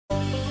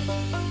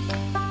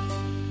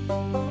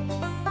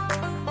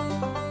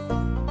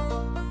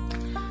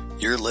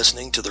You're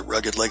listening to the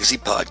Rugged Legacy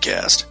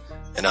Podcast,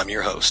 and I'm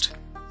your host,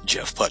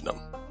 Jeff Putnam.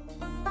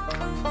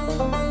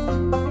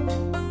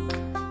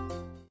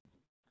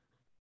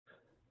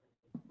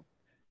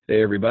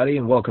 Hey, everybody,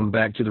 and welcome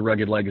back to the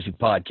Rugged Legacy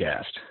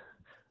Podcast.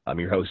 I'm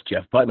your host,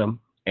 Jeff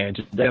Putnam, and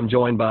today I'm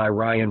joined by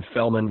Ryan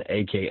Felman,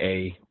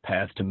 a.k.a.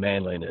 Path to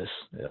Manliness,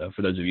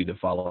 for those of you that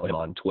follow him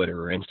on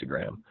Twitter or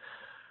Instagram.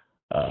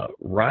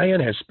 Ryan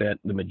has spent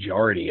the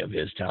majority of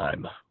his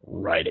time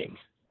writing.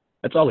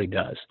 That's all he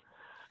does.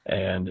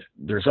 And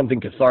there's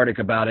something cathartic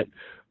about it,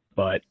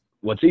 but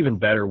what's even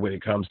better when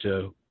it comes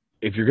to,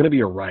 if you're going to be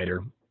a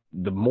writer,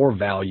 the more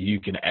value you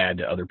can add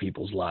to other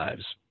people's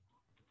lives,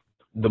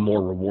 the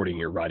more rewarding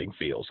your writing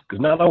feels. Because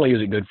not only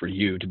is it good for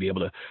you to be able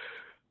to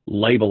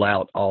label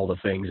out all the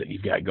things that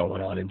you've got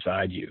going on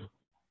inside you,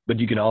 but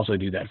you can also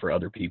do that for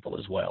other people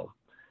as well.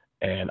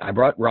 And I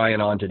brought Ryan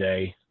on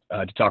today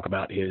to talk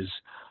about his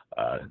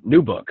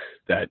new book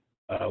that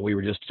we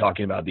were just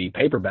talking about. The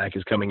paperback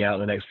is coming out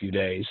in the next few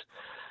days,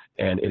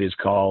 and it is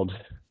called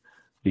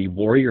The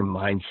Warrior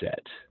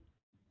Mindset.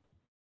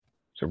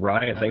 So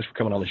Ryan, thanks for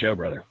coming on the show,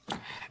 brother.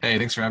 Hey,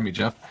 thanks for having me,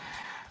 Jeff.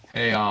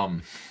 Hey, I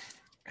don't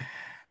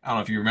know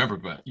if you remember,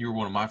 but you were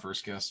one of my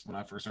first guests when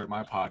I first started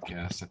my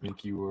podcast. I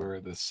think you were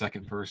the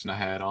second person I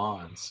had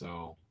on.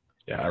 So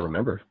yeah, I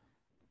remember.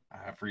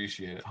 I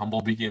appreciate it.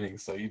 Humble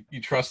beginnings. So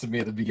you trusted me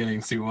at the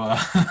beginning to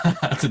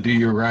to do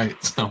you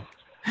right. So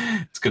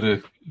it's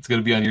gonna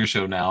be on your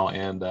show now.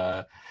 And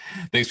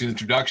thanks for the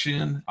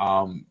introduction.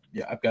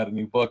 Yeah, I've got a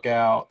new book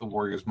out, The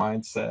Warrior's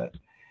Mindset,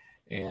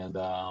 and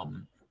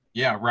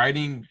yeah,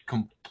 writing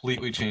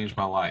completely changed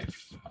my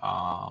life.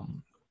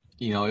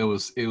 You know, it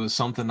was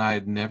something I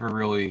had never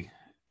really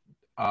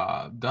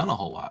done a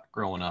whole lot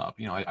growing up.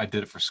 You know, I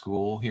did it for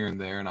school here and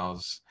there, and I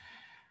was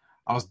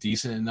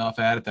decent enough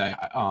at it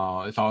that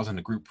if I was in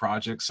a group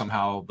project,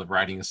 somehow the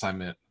writing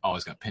assignment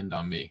always got pinned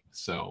on me.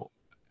 So,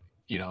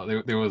 you know,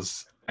 there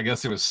was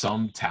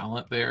some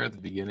talent there at the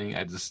beginning.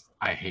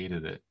 I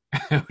hated it,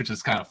 which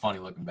is kind of funny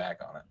looking back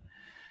on it.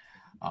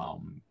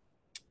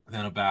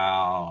 Then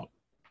about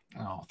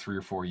 3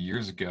 or 4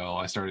 years ago,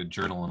 I started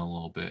journaling a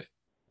little bit,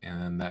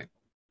 and then that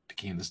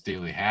became this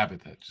daily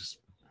habit that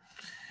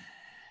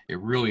it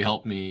really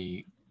helped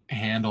me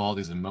handle all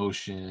these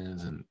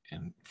emotions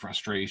and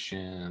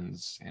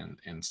frustrations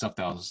and stuff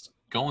that I was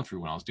going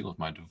through when I was dealing with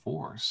my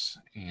divorce.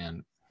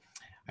 And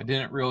I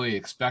didn't really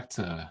expect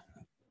to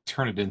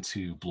turn it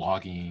into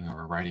blogging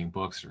or writing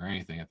books or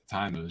anything at the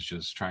time. It was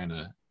just trying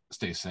to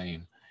stay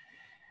sane.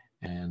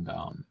 And,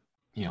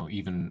 you know,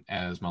 even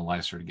as my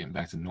life started getting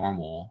back to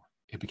normal,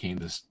 it became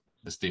this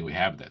daily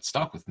habit that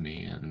stuck with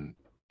me.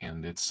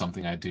 And it's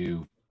something I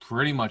do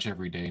pretty much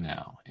every day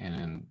now.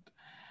 And,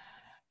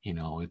 you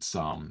know, it's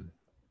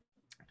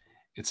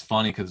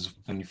funny because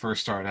when you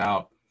first start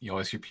out, you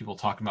always hear people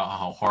talking about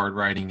how hard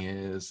writing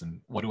is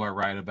and what do I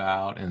write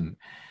about? And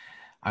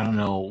I don't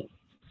know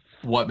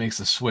what makes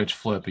the switch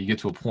flip, but you get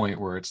to a point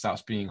where it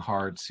stops being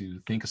hard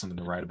to think of something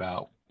to write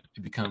about.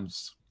 It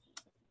becomes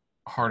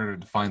harder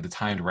to find the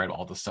time to write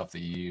all the stuff that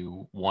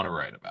you want to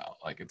write about.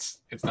 Like it's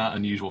not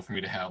unusual for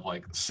me to have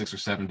like 6 or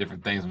 7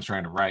 different things I'm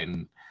trying to write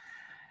and,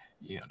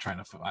 you know,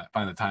 trying to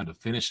find the time to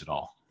finish it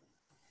all.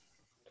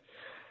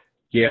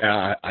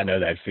 Yeah, I know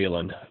that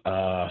feeling.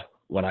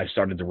 When I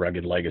started the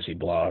Rugged Legacy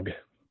blog,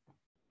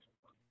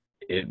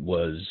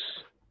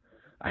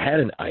 I had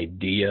an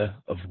idea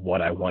of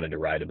what I wanted to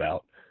write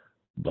about,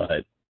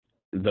 but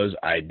those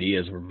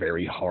ideas were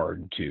very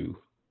hard to,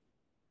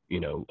 you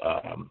know,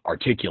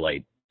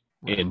 articulate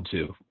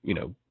into, you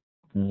know,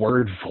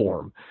 word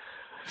form.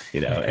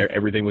 You know,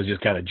 everything was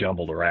just kind of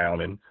jumbled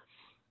around, and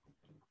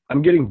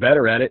I'm getting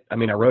better at it. I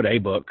mean, I wrote a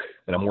book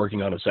and I'm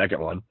working on a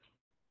second one.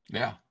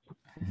 Yeah.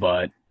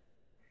 But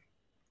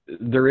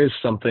there is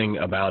something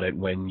about it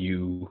when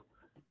you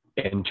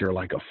enter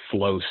like a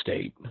flow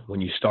state,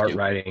 when you start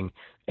writing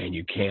and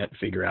you can't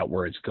figure out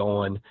where it's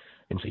going.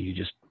 And so you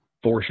just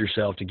force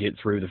yourself to get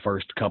through the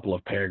first couple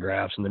of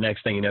paragraphs. And the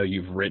next thing you know,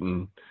 you've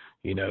written,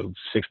 you know,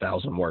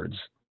 6,000 words.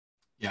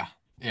 Yeah,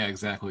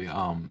 exactly.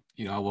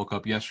 You know, I woke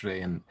up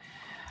yesterday and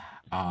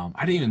I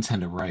didn't even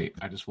intend to write.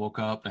 I just woke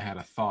up and I had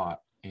a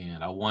thought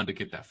and I wanted to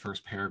get that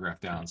first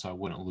paragraph down so I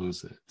wouldn't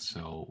lose it.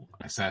 So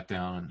I sat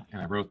down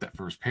and I wrote that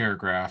first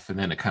paragraph, and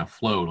then it kind of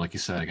flowed. Like you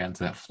said, I got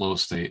into that flow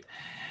state.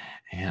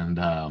 And,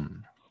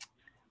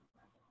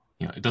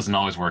 you know, it doesn't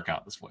always work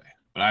out this way.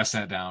 But I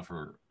sat down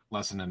for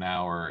less than an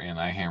hour and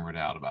I hammered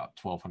out about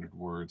 1,200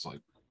 words,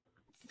 like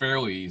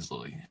fairly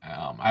easily.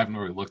 I haven't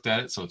really looked at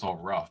it, so it's all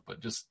rough. But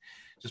just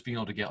being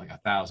able to get like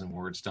 1,000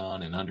 words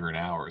done in under an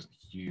hour is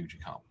a huge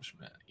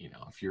accomplishment. You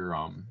know, if you're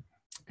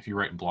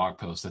writing blog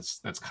posts,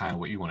 that's kind of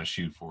what you want to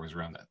shoot for, is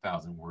around that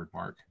 1,000 word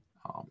mark,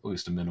 at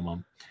least a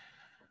minimum.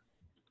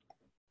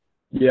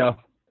 Yeah,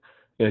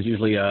 it's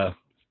usually a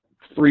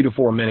 3 to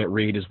 4 minute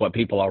read is what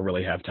people all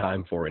really have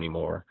time for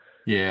anymore.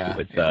 Yeah,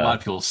 a lot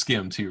of people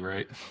skim too,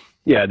 right?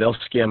 Yeah, they'll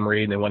skim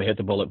read and they want to hit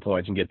the bullet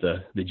points and get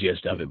the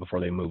gist of it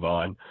before they move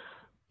on.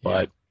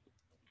 But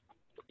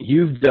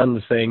you've done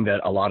the thing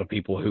that a lot of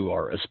people who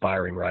are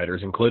aspiring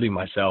writers, including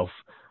myself,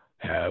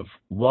 have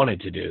wanted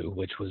to do,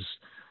 which was,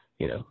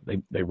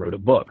 they wrote a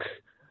book.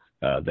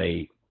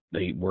 They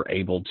were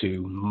able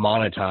to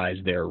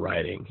monetize their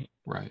writing.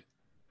 Right.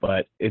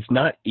 But it's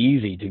not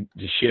easy to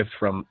shift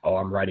from,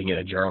 I'm writing in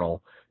a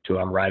journal to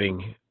I'm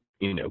writing,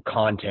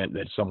 content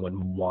that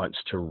someone wants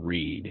to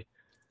read.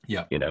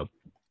 Yeah.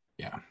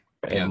 Yeah.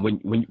 And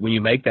when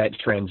you make that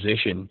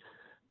transition,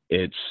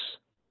 it's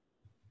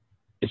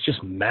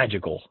just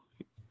magical,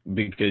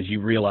 because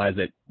you realize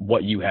that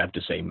what you have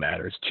to say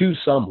matters to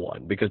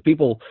someone. Because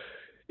people,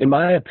 in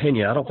my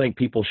opinion, I don't think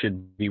people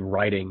should be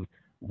writing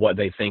what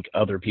they think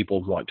other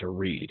people want to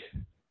read.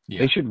 Yeah.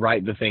 They should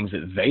write the things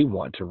that they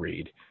want to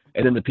read.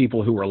 And then the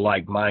people who are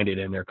like-minded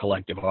in their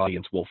collective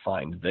audience will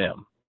find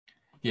them.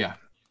 Yeah.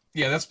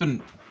 Yeah, that's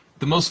been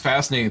the most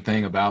fascinating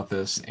thing about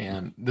this.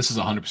 And this is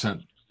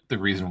 100% the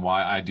reason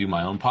why I do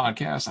my own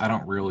podcast. I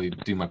don't really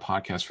do my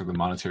podcast for the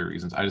monetary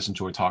reasons. I just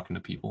enjoy talking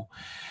to people.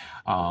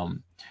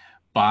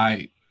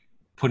 By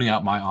putting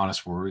out my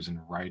honest words and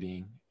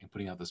writing and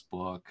putting out this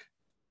book,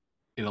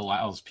 it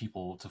allows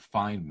people to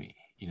find me,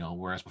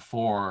 whereas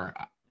before,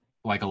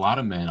 like a lot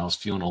of men, I was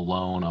feeling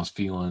alone. I was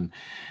feeling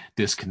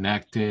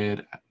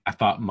disconnected. I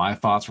thought my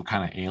thoughts were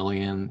kind of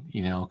alien,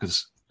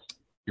 because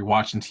you're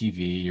watching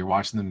TV, you're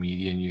watching the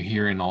media, and you're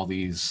hearing all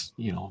these,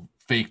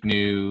 fake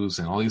news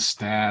and all these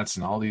stats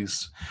and all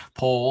these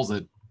polls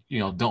that,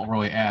 don't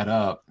really add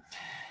up.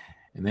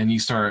 And then you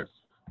start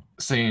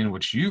saying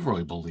what you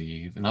really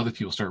believe, and other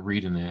people start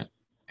reading it,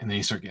 and then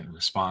you start getting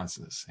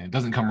responses. And it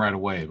doesn't come right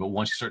away, but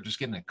once you start just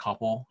getting a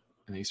couple,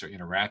 and then you start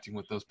interacting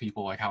with those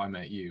people, like how I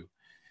met you,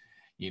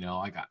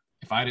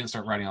 if I didn't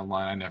start writing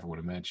online, I never would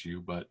have met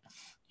you. But,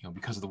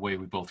 because of the way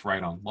we both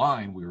write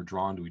online, we were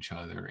drawn to each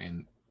other.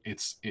 And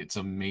it's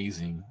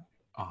amazing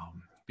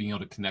being able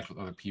to connect with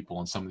other people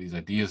on some of these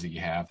ideas that you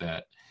have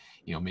that,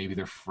 maybe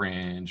they're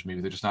fringe,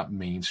 maybe they're just not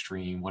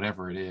mainstream,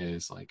 whatever it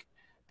is. Like,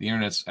 the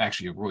internet's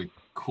actually a really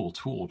cool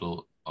tool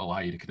to allow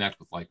you to connect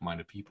with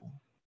like-minded people.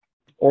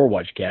 Or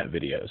watch cat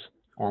videos.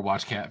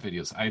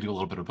 I do a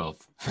little bit of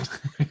both.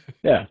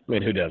 Yeah, I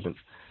mean, who doesn't?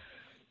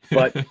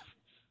 But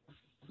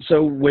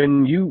so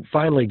when you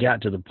finally got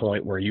to the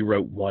point where you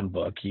wrote one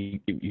book, you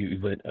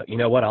went, you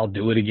know what, I'll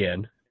do it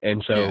again.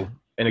 And so, Yeah.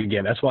 And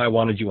again, that's why I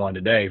wanted you on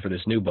today for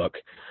this new book,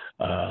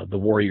 The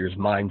Warrior's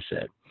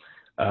Mindset.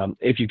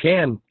 If you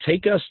can,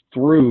 take us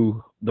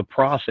through the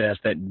process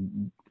that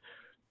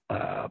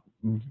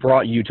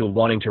brought you to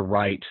wanting to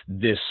write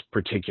this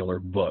particular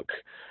book,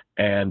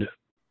 and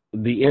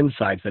the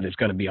insights that it's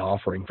going to be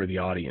offering for the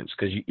audience.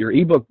 Because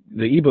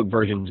the ebook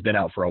version has been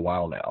out for a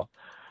while now.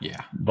 Yeah,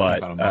 but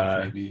about a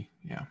month maybe.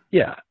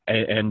 Yeah,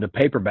 and the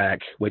paperback,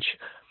 which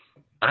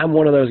I'm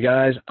one of those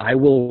guys, I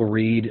will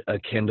read a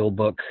Kindle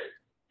book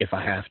if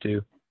I have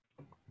to,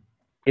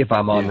 if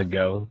I'm on the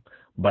go,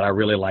 but I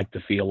really like the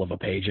feel of a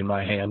page in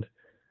my hand.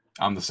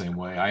 I'm the same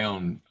way. I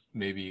own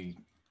maybe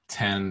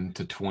 10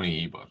 to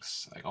 20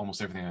 ebooks. Like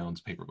almost everything I own is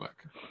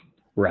paperback.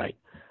 Right.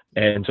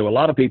 And so a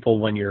lot of people,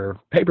 when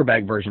your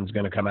paperback version is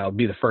going to come out, it'll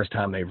be the first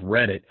time they've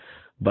read it.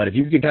 But if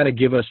you could kind of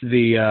give us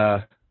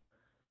the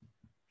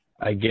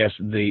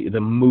the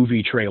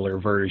movie trailer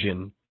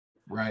version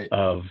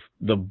of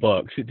the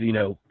book,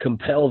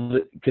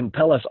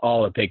 compel us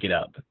all to pick it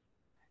up.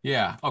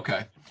 Yeah.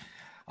 Okay.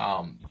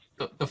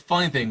 The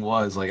funny thing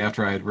was, like,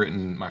 after I had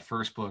written my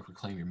first book,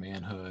 Reclaim Your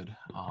Manhood,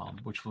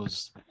 which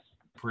was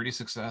pretty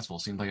successful,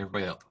 seemed like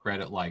everybody that read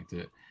it liked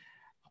it.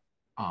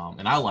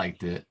 And I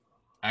liked it.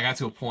 I got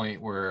to a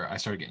point where I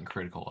started getting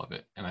critical of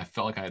it, and I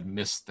felt like I had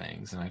missed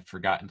things and I'd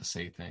forgotten to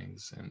say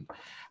things, and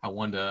I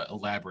wanted to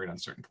elaborate on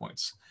certain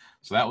points.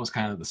 So that was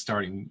kind of the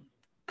starting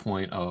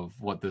point of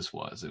what this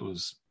was. It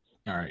was,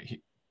 all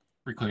right,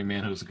 Reclaiming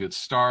Manhood is a good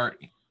start.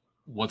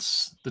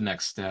 What's the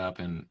next step,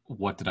 and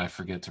what did I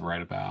forget to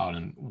write about,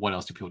 and what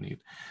else do people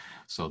need?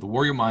 So the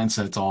warrior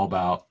mindset, it's all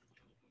about,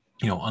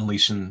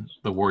 unleashing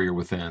the warrior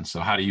within. So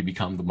how do you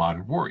become the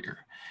modern warrior?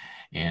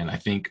 And I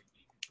think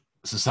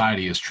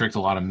society has tricked a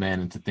lot of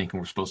men into thinking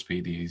we're supposed to be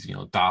these,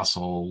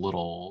 docile,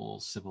 little,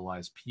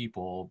 civilized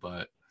people.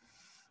 But,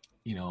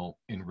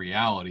 in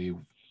reality,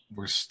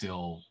 we're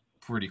still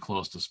pretty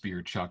close to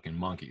spear chucking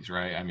monkeys,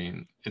 right? I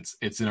mean,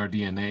 it's in our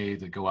DNA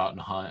to go out and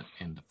hunt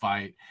and to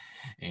fight.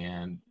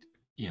 And,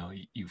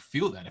 you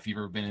feel that if you've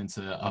ever been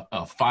into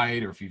a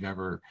fight, or if you've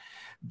ever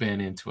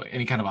been into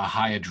any kind of a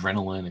high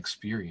adrenaline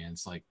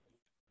experience, like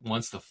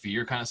once the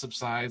fear kind of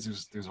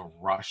subsides, there's a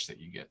rush that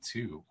you get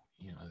too.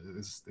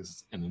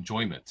 There's an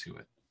enjoyment to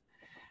it.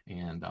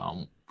 And,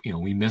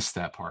 we miss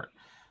that part.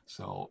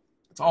 So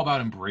it's all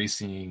about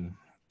embracing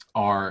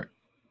our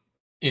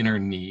inner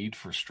need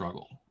for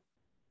struggle.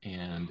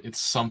 And it's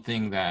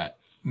something that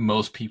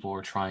most people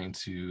are trying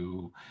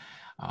to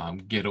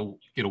get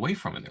away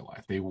from in their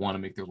life. They want to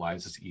make their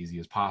lives as easy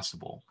as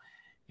possible.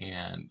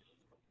 And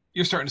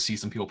you're starting to see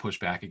some people push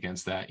back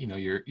against that.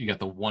 You got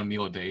the 1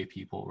 meal a day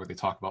people where they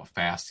talk about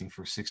fasting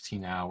for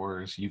 16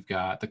 hours. You've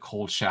got the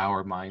cold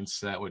shower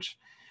mindset, which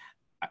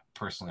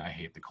personally, I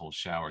hate the cold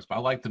showers, but I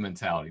like the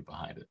mentality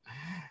behind it.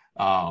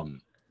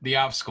 The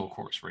obstacle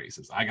course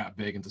races. I got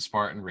big into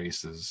Spartan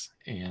races,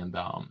 and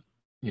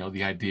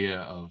the idea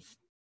of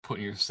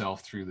putting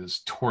yourself through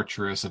this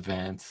torturous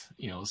event.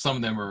 Some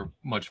of them are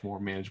much more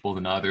manageable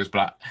than others,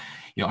 but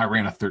I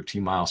ran a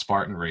 13-mile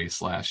Spartan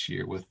race last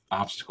year with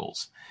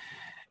obstacles,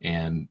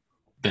 and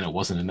then it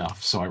wasn't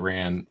enough. So I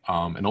ran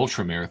an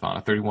ultra marathon,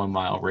 a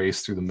 31-mile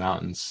race through the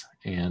mountains.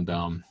 And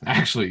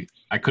actually,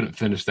 I couldn't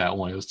finish that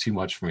one. It was too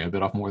much for me. I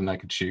bit off more than I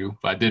could chew.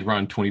 But I did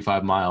run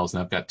 25 miles,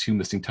 and I've got 2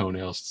 missing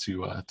toenails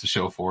to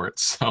show for it.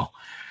 So,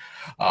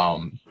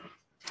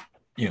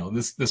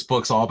 this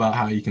book's all about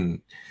how you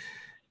can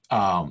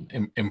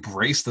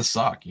embrace the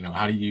suck.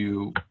 How do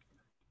you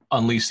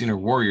unleash the inner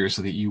warrior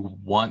so that you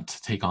want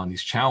to take on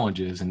these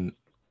challenges? And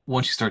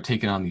once you start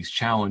taking on these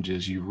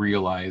challenges, you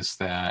realize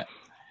that,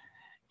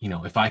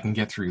 if I can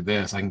get through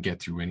this, I can get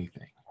through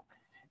anything.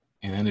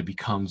 And then it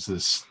becomes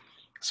this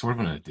sort of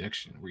an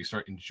addiction where you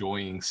start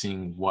enjoying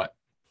seeing what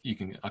you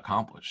can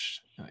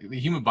accomplish. The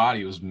human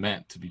body was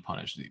meant to be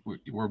punished.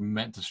 We're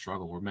meant to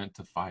struggle. We're meant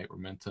to fight. We're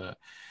meant to,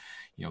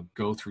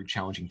 go through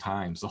challenging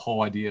times. The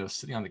whole idea of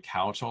sitting on the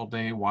couch all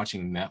day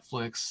watching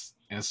Netflix,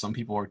 as some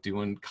people are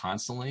doing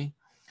constantly,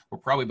 we're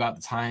probably about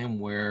the time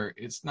where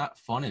it's not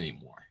fun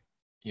anymore.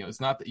 It's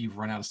not that you've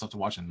run out of stuff to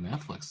watch on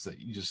Netflix. It's that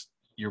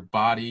your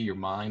body, your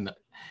mind,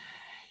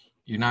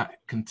 you're not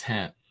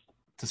content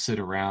to sit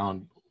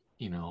around,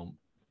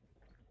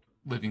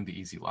 living the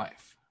easy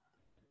life.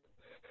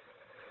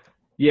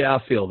 Yeah,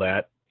 I feel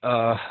that.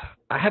 I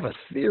have a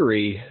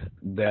theory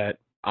that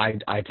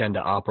I tend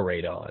to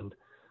operate on.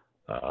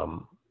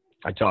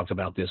 I talked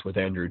about this with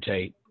Andrew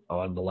Tate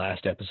on the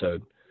last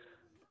episode.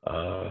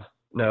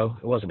 No,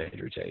 it wasn't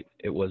Andrew Tate.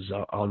 It was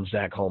on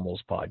Zach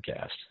Holmel's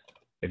podcast.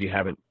 If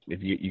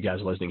you guys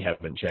listening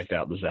haven't checked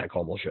out the Zach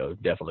Holmel show,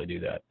 definitely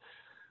do that.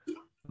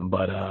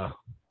 But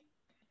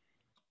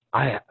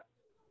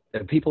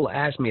people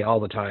ask me all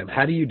the time,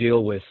 how do you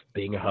deal with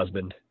being a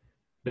husband,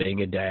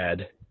 being a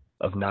dad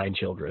of 9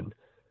 children?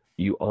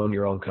 You own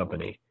your own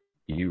company.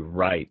 You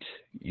write.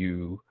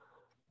 You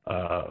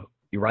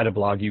write a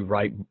blog. You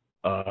write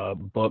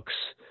books.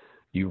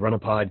 You run a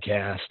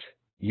podcast.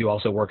 You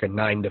also work a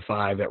 9 to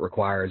 5 that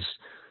requires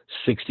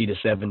 60 to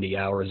 70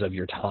 hours of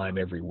your time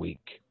every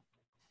week.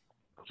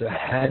 So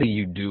how do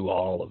you do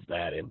all of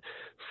that? And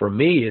for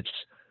me,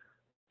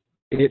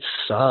 it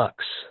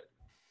sucks.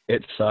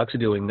 It sucks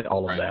doing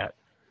all of that.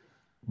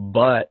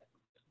 But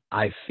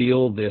I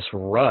feel this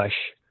rush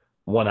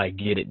when I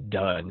get it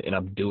done and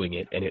I'm doing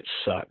it and it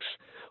sucks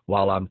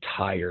while I'm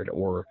tired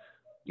or,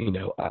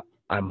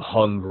 I'm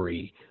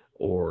hungry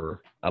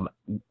or I'm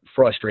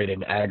frustrated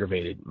and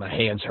aggravated. My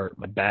hands hurt,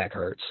 my back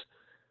hurts,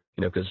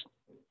 because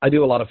I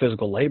do a lot of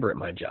physical labor at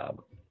my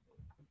job.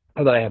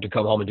 And then I have to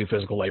come home and do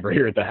physical labor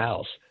here at the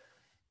house.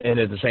 And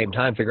at the same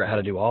time, figure out how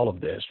to do all of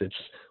this. It's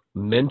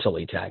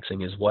mentally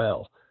taxing as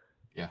well.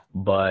 Yeah.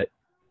 But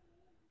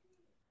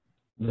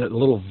the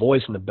little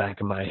voice in the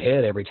back of my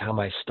head every time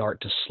I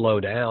start to slow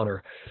down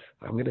or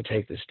I'm going to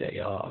take this day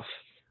off,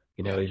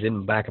 he's in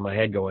the back of my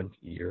head going,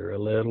 you're a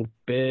little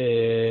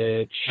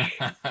bitch.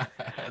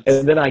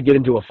 And then I get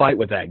into a fight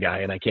with that guy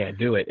and I can't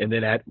do it. And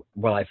then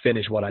when I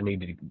finish what I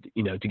need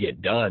to, to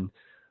get done,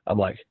 I'm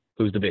like,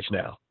 who's the bitch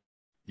now?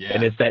 Yeah.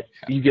 And it's that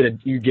you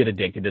get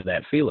addicted to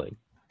that feeling.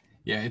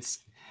 Yeah. It's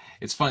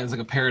funny. It's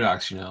like a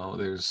paradox,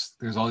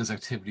 there's all these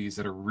activities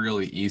that are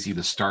really easy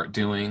to start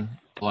doing,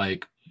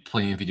 like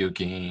playing video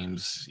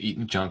games,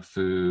 eating junk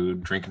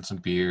food, drinking some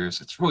beers.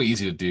 It's really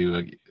easy to do.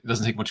 It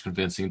doesn't take much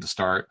convincing to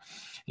start.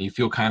 And you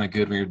feel kind of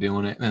good when you're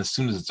doing it. And then as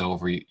soon as it's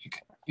over, you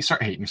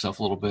start hating yourself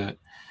a little bit.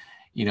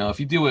 If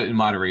you do it in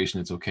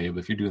moderation, it's okay. But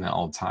if you're doing that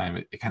all the time,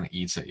 it kind of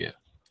eats at you.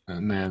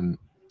 And then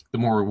the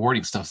more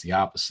rewarding stuff's the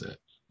opposite,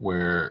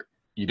 where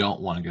you don't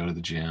want to go to the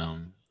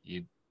gym.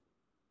 You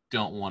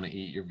don't want to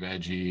eat your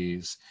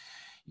veggies.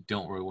 You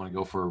don't really want to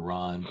go for a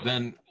run. But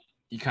then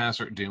you kind of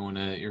start doing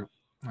it. You're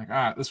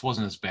like, this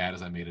wasn't as bad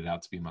as I made it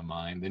out to be in my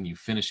mind. Then you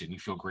finish it and you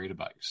feel great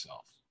about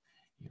yourself.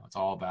 It's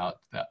all about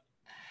that.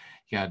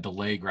 You got to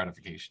delay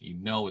gratification.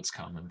 It's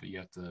coming, but you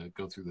have to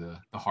go through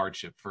the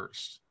hardship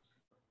first.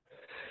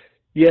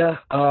 Yeah.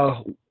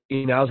 I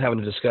was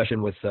having a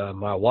discussion with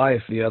my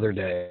wife the other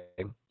day.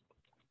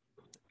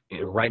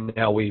 Right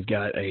now we've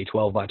got a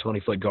 12 by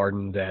 20 foot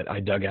garden that I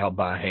dug out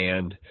by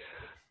hand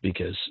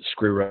because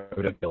screw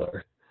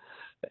rotocular.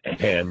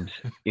 And,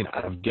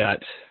 I've got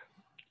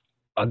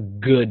a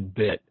good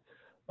bit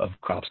of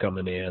crops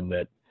coming in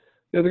that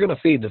they're going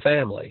to feed the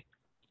family.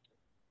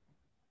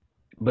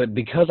 But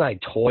because I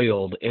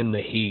toiled in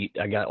the heat,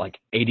 I got like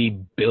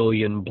 80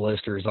 billion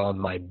blisters on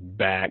my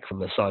back from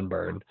the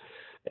sunburn,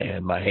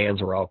 and my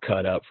hands were all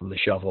cut up from the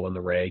shovel and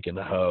the rake and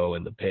the hoe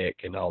and the pick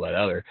and all that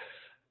other.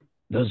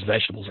 Those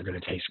vegetables are going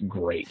to taste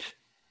great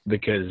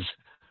because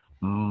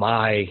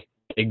my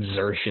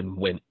exertion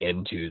went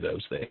into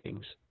those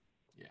things.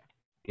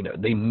 Yeah.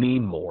 They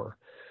mean more.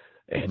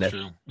 And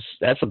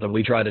that's something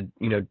we try to,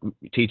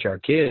 teach our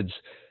kids.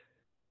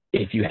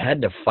 If you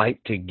had to fight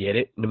to get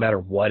it, no matter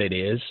what it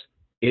is,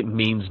 it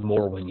means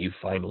more when you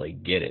finally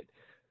get it.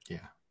 Yeah.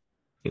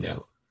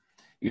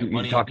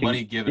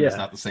 Money given is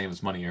not the same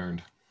as money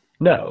earned.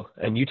 No.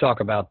 And you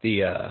talk about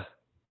the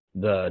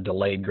the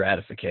delayed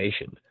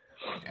gratification.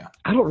 Yeah.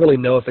 I don't really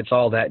know if it's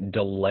all that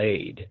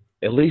delayed,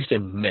 at least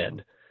in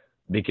men,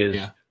 because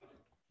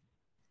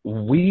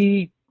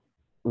we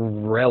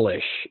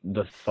relish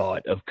the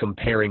thought of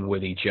comparing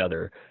with each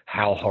other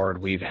how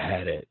hard we've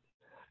had it.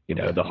 You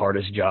know, the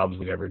hardest jobs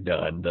we've ever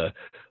done, the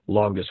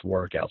longest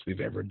workouts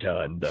we've ever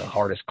done, the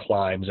hardest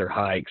climbs or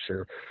hikes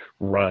or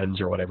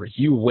runs or whatever.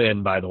 You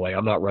win, by the way.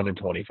 I'm not running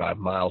 25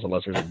 miles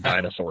unless there's a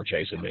dinosaur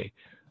chasing me.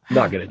 I'm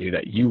not going to do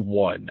that. You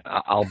won.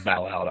 I'll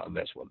bow out on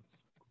this one.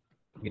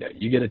 You know,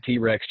 you get a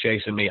T-Rex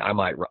chasing me, I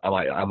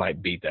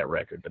might beat that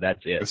record, but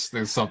that's it.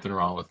 There's something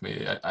wrong with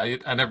me.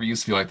 I never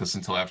used to be like this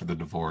until after the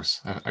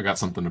divorce. I got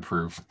something to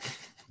prove.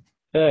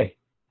 Hey,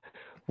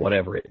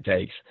 whatever it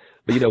takes.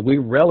 But, you know, we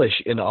relish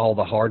in all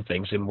the hard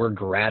things, and we're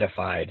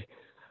gratified.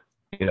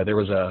 You know, there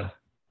was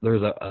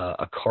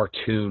a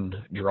cartoon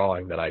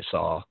drawing that I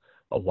saw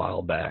a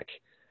while back,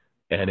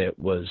 and it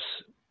was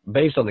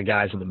based on the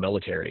guys in the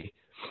military,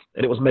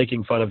 and it was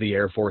making fun of the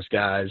Air Force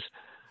guys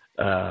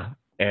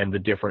and the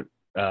different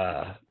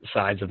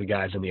sides of the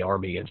guys in the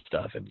Army and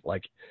stuff. And,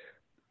 like,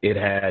 it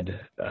had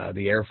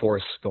the Air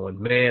Force going,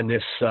 man,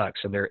 this sucks,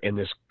 and they're in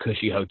this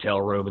cushy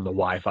hotel room, and the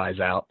Wi-Fi's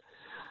out,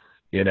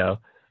 you know.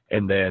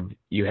 And then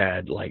you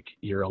had, like,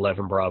 your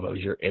 11 Bravos,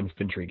 your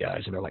infantry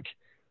guys, and they're like,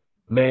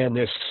 man,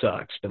 this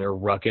sucks. And they're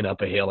rucking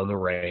up a hill in the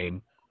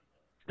rain.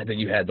 And then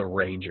you had the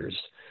Rangers,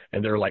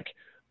 and they're, like,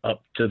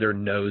 up to their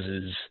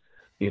noses,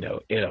 you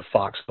know, in a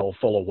foxhole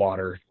full of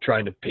water,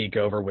 trying to peek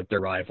over with their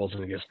rifles.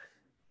 And it goes,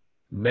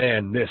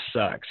 man, this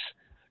sucks.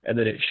 And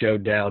then it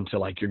showed down to,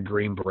 like, your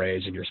Green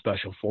Berets and your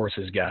Special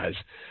Forces guys.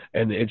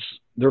 And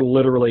they're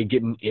literally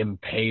getting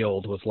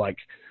impaled with, like,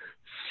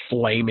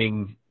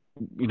 flaming,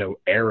 you know,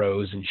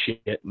 arrows and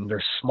shit, and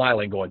they're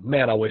smiling going,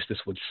 man, I wish this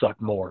would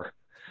suck more.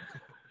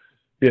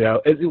 You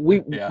know,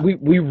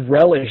 we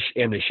relish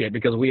in the shit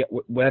because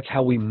that's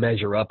how we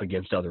measure up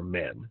against other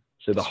men.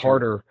 So the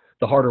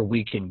harder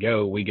we can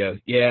go, we go,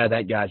 yeah,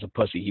 that guy's a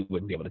pussy, he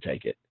wouldn't be able to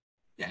take it.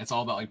 Yeah, it's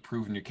all about, like,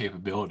 proving your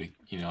capability.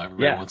 You know,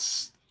 everybody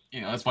wants, you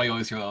know, that's why you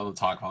always hear all the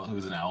talk about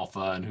who's an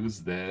alpha and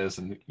who's this,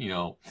 and, you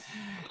know,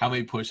 how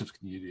many push-ups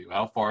can you do?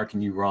 How far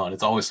can you run?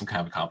 It's always some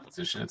kind of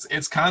competition.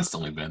 It's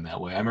constantly been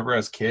that way. I remember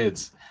as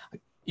kids,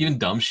 like, even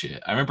dumb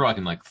shit. I remember, like,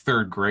 in, like,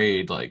 third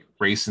grade, like,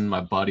 racing my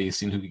buddies,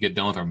 seeing who could get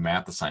done with our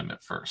math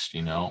assignment first,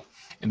 you know?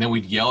 And then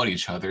we'd yell at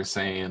each other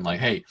saying,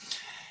 like, hey,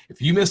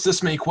 if you miss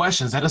this many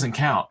questions, that doesn't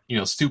count. You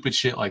know, stupid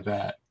shit like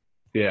that.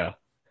 Yeah.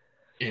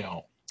 You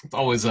know, it's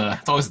always a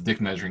dick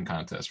measuring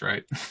contest,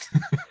 right?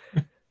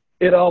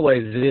 It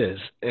always is.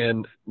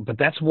 But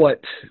that's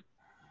what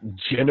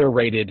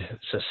generated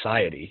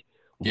society.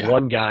 Yeah.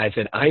 One guy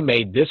said, I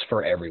made this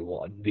for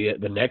everyone.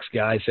 The next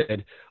guy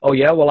said, oh,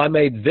 yeah, well, I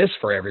made this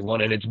for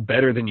everyone, and it's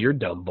better than your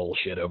dumb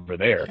bullshit over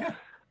there. Yeah.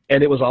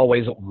 And it was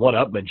always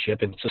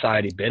one-upmanship, and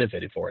society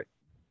benefited for it.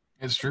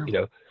 It's true.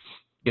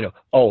 You know,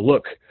 oh,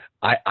 look,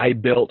 I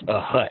built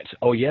a hut.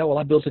 Oh, yeah, well,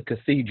 I built a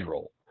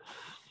cathedral.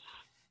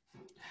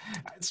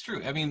 It's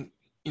true. I mean,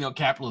 you know,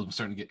 capitalism's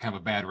starting to get kind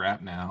of a bad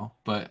rap now,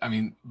 but I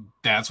mean,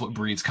 that's what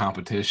breeds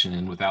competition.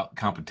 And without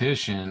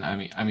competition,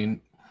 I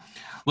mean,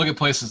 look at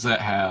places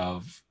that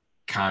have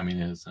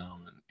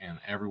communism and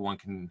everyone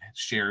can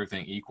share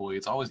everything equally.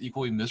 It's always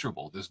equally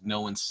miserable. There's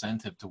no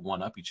incentive to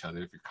one up each other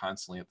if you're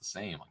constantly at the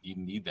same. Like, you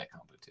need that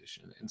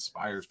competition. It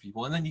inspires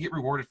people, and then you get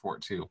rewarded for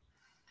it too.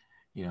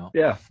 You know?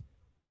 Yeah.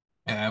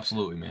 Yeah,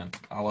 absolutely, man.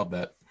 I love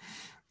that.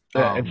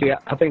 And see,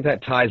 I think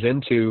that ties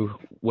into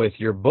with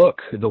your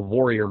book, The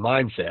Warrior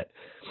Mindset.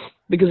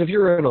 Because if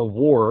you're in a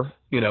war,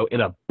 you know,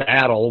 in a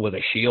battle with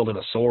a shield and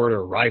a sword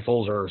or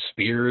rifles or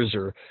spears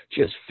or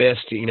just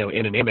fists, you know,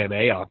 in an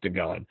MMA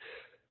octagon,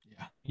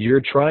 you're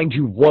trying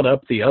to one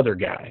up the other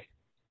guy.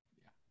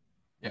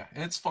 Yeah,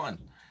 and it's fun.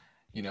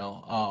 You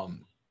know,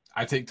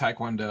 I take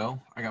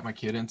Taekwondo. I got my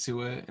kid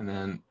into it. And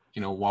then,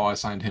 you know, while I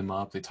signed him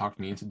up, they talked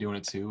me into doing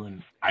it too.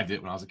 And I did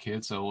when I was a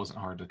kid, so it wasn't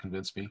hard to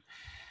convince me.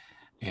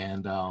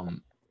 And,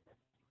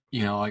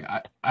 you know, like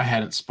I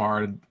hadn't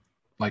sparred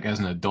like as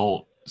an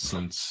adult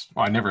since,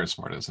 well, I never had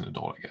sparred as an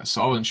adult, I guess.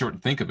 So I wasn't sure what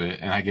to think of it.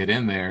 And I get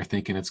in there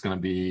thinking it's going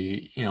to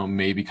be, you know,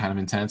 maybe kind of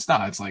intense. No,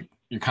 it's like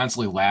you're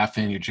constantly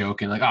laughing, you're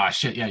joking, like, oh,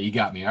 shit, yeah, you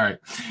got me. All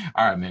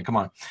right, man, come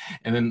on.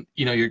 And then,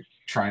 you know, you're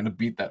trying to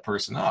beat that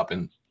person up.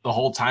 And the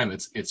whole time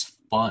it's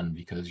fun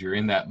because you're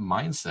in that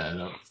mindset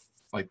of,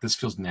 like, this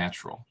feels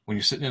natural. When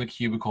you're sitting in a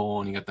cubicle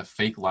and you got the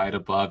fake light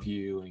above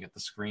you and you got the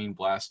screen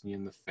blasting you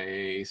in the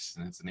face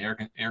and it's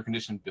an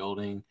air-conditioned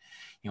building,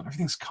 you know,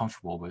 everything's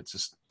comfortable, but it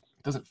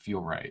doesn't feel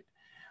right.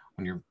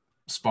 When you're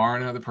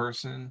sparring another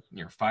person,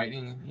 you're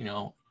fighting, you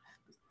know,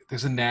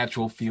 there's a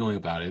natural feeling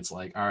about it. It's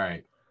like, all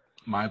right,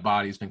 my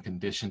body's been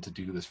conditioned to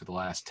do this for the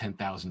last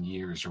 10,000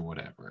 years or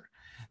whatever.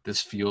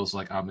 This feels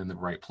like I'm in the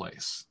right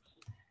place.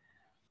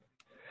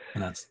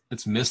 And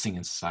it's missing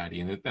in society,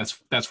 and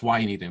that's why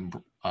you need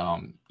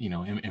to, you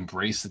know,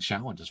 embrace the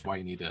challenge. That's why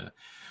you need to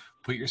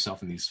put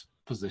yourself in these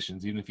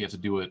positions, even if you have to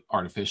do it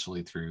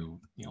artificially through,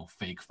 you know,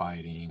 fake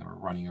fighting or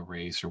running a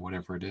race or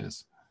whatever it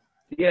is.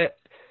 Yeah,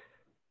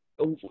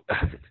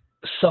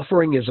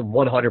 suffering is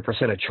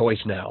 100% a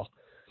choice now.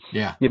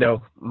 Yeah. You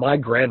know, my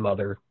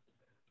grandmother,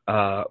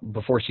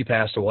 before she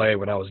passed away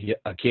when I was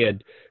a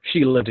kid,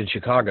 she lived in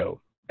Chicago.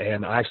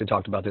 And I actually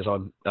talked about this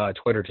on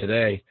Twitter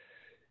today.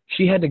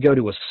 She had to go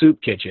to a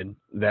soup kitchen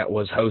that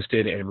was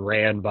hosted and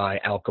ran by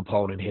Al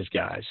Capone and his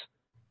guys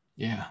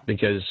Yeah.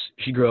 because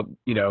she grew up,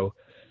 you know,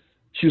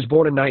 she was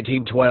born in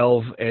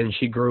 1912 and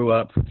she grew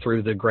up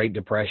through the Great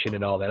Depression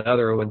and all that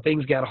other. When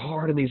things got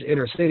hard in these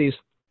inner cities,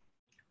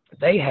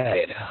 they had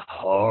it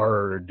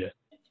hard.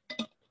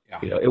 Yeah.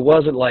 You know, it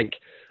wasn't like,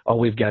 oh,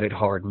 we've got it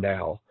hard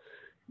now.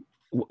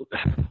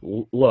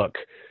 Look,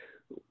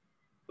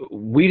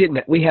 we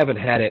haven't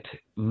had it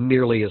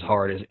nearly as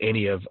hard as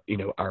any of, you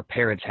know, our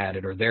parents had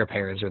it or their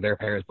parents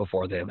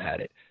before them had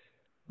it.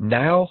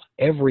 Now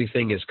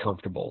everything is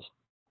comfortable.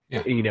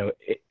 Yeah. You know,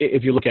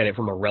 if you look at it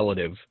from a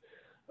relative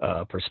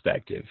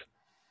perspective,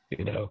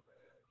 you know,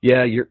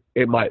 yeah,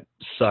 it might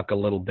suck a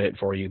little bit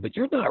for you, but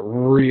you're not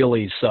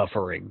really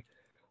suffering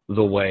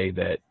the way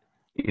that,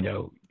 you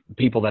know,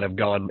 people that have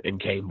gone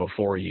and came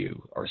before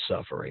you are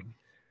suffering.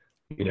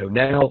 You know,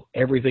 now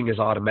everything is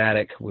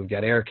automatic. We've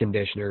got air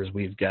conditioners.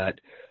 We've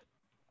got,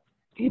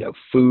 you know,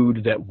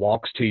 food that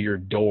walks to your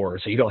door,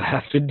 so you don't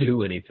have to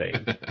do anything.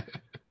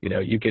 You know,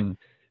 you can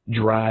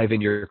drive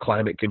in your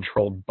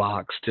climate-controlled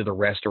box to the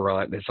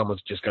restaurant and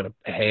someone's just going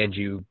to hand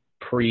you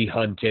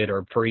pre-hunted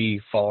or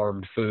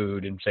pre-farmed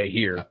food and say,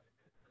 here,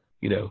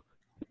 you know,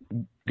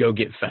 go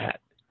get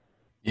fat.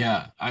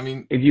 Yeah. I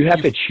mean, If you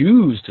have to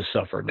choose to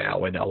suffer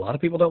now, and a lot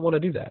of people don't want to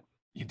do that.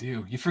 you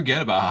do. You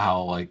forget about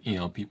how, like, you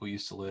know, people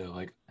used to live.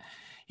 Like,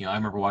 you know, I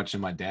remember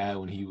watching my dad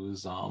when he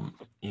was,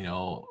 you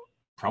know,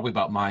 probably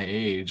about my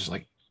age,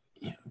 like,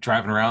 you know,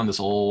 driving around this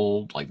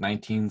old, like,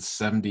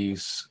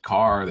 1970s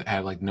car that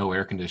had, like, no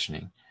air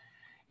conditioning.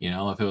 You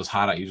know, if it was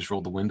hot out, you just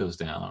rolled the windows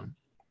down.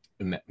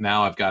 And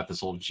now I've got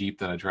this old Jeep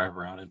that I drive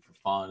around in for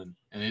fun,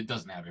 and it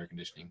doesn't have air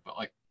conditioning. But,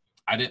 like,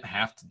 I didn't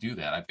have to do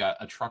that. I've got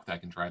a truck that I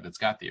can drive that's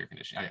got the air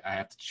conditioning. I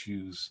have to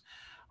choose,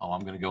 oh,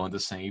 I'm going to go in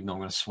this thing, even though I'm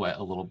going to sweat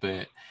a little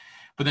bit.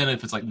 But then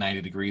if it's like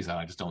 90 degrees out,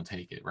 I just don't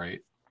take it,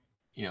 right?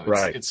 You know,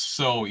 Right. it's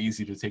so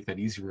easy to take that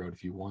easy road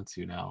if you want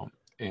to now.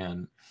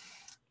 And,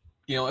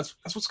 you know, that's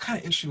what's kind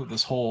of interesting with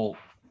this whole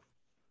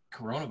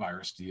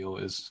coronavirus deal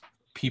is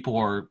people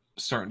are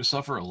starting to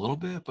suffer a little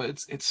bit, but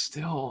it's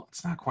still,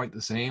 it's not quite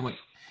the same. Like,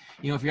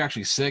 you know, if you're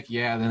actually sick,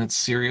 yeah, then it's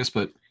serious.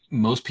 But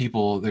most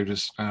people, they're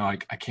just, oh, I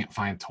can't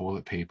find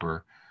toilet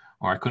paper,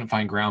 or I couldn't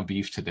find ground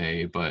beef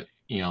today, but,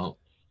 you know,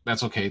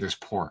 that's okay. There's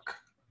pork.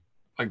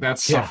 Like,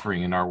 that's Yeah.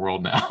 suffering in our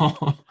world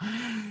now.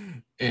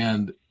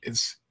 And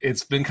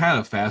it's been kind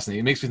of fascinating.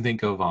 It makes me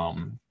think of I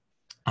don't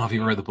know if you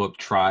ever read the book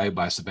Tribe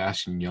by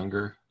Sebastian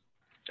Junger.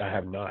 I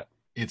have not.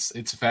 It's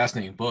a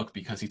fascinating book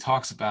because he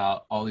talks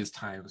about all these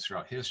times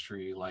throughout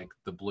history, like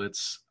the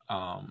Blitz,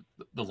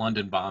 the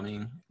London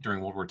bombing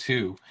during World War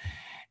II,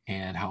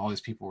 and how all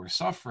these people were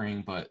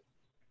suffering, but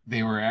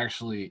they were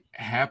actually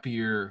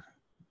happier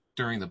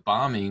during the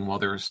bombing while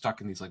they were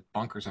stuck in these like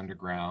bunkers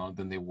underground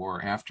than they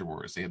were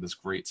afterwards. They had this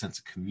great sense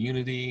of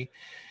community,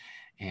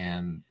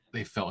 and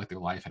they felt like their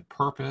life had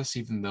purpose,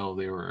 even though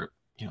they were,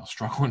 you know,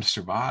 struggling to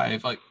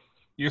survive. Like,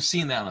 you're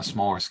seeing that on a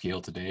smaller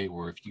scale today,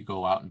 where if you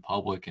go out in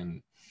public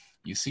and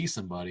you see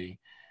somebody,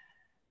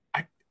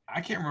 I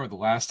can't remember the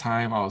last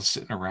time I was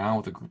sitting around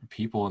with a group of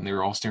people and they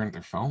were all staring at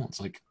their phones.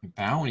 Like,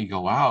 now when you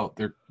go out,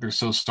 they're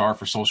so starved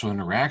for social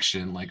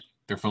interaction. Like,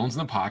 their phone's in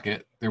the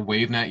pocket, they're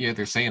waving at you,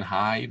 they're saying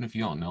hi, even if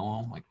you don't know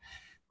them. Like,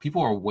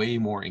 people are way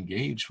more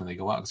engaged when they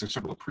go out because they're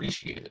starting to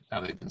appreciate it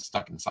now they've been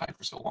stuck inside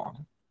for so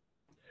long.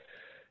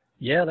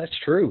 Yeah, that's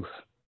true.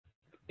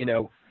 You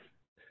know,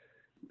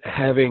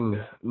 having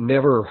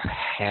never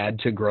had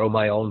to grow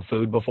my own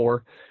food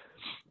before,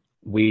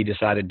 we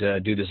decided to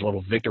do this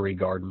little victory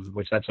garden,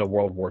 which that's a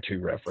World War II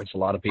reference. A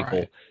lot of people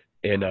Right.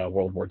 in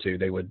World War II,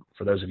 they would,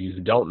 for those of you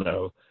who don't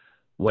know,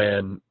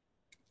 when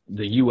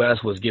the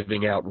U.S. was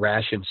giving out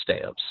ration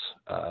stamps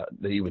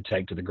that you would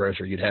take to the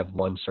grocery, you'd have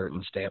one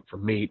certain stamp for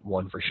meat,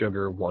 one for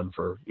sugar, one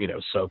for, you know,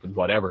 soap and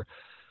whatever.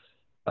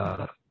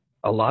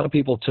 A lot of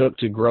people took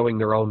to growing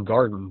their own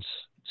gardens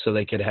so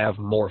they could have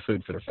more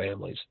food for their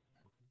families.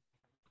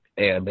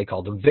 And they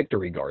called them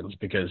victory gardens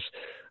because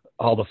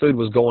all the food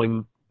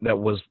that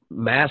was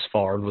mass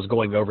farmed was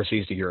going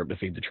overseas to Europe to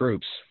feed the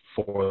troops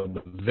for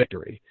the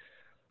victory.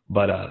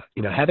 But,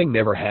 you know, having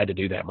never had to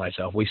do that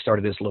myself, we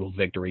started this little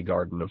victory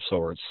garden of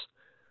sorts.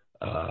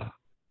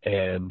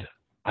 And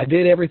I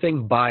did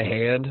everything by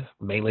hand,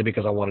 mainly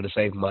because I wanted to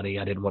save money.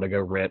 I didn't want to go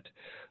rent,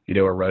 you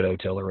know, a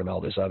rototiller and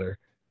all this other.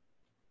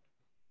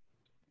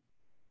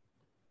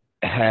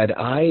 Had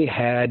I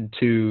had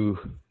to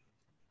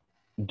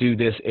do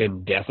this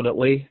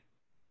indefinitely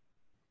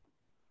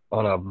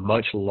on a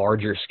much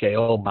larger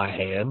scale by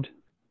hand,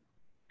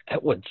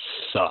 that would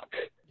suck.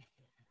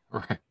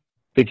 Right.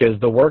 Because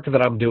the work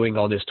that I'm doing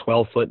on this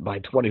 12-foot by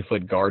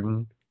 20-foot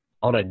garden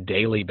on a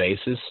daily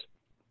basis,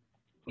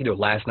 you know,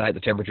 last night the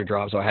temperature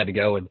dropped, so I had to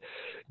go and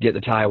get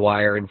the tie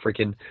wire and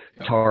freaking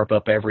tarp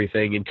up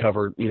everything and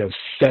cover, you know,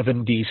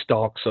 70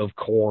 stalks of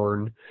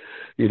corn,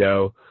 you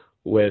know,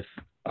 with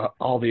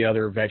all the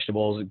other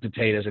vegetables,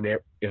 potatoes and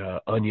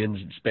onions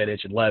and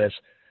spinach and lettuce,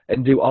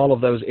 and do all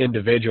of those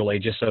individually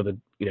just so that,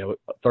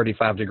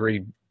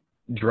 35-degree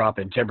drop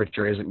in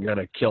temperature isn't going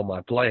to kill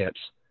my plants.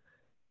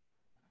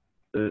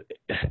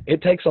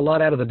 It takes a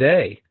lot out of the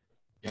day.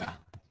 Yeah.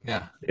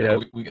 Yeah.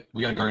 We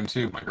got a garden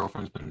too. My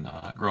girlfriend's been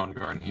growing a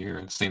garden here,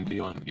 and same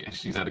deal. And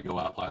she's had to go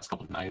out the last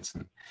couple of nights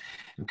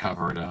and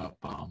cover it up.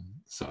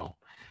 So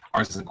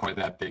ours isn't quite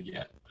that big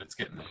yet, but it's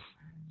getting there.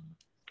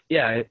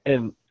 Yeah,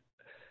 and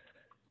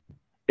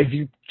if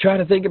you try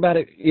to think about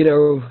it,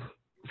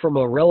 from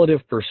a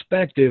relative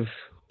perspective,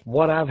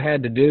 what I've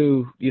had to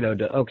do,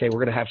 okay, we're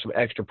going to have some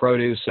extra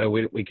produce so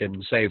we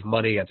can save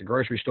money at the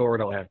grocery store.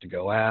 Don't have to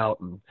go out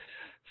and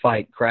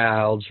fight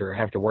crowds or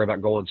have to worry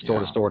about going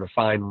store to store to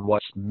find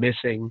what's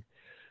missing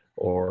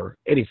or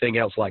anything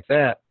else like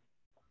that.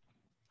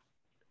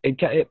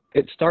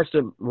 It starts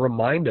to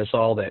remind us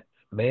all that,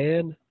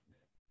 man,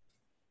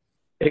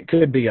 it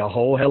could be a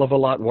whole hell of a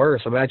lot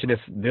worse. Imagine if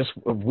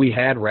we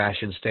had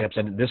ration stamps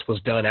and this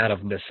was done out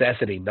of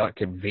necessity, not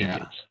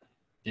convenience.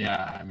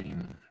 Yeah, I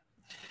mean,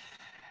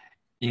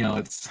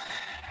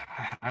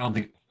 I don't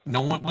think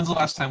when's the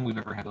last time we've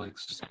ever had to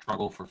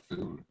struggle for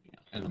food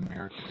in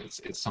America?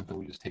 It's something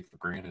we just take for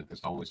granted.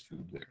 There's always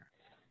food there.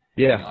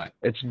 Yeah,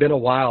 it's been a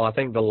while. I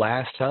think the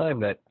last time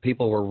that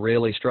people were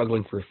really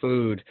struggling for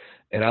food,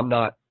 and I'm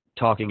not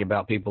talking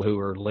about people who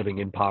are living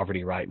in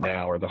poverty right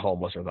now or the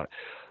homeless or not,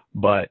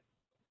 but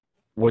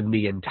when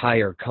the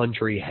entire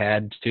country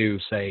had to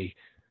say,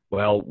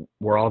 well,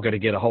 we're all going to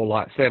get a whole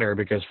lot thinner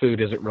because food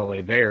isn't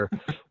really there,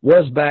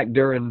 was back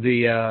during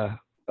the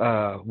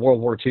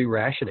World War II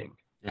rationing.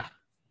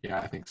 Yeah,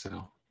 I think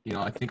so.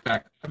 I think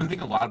back, I've been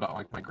thinking a lot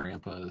about my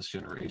grandpa's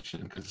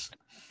generation, because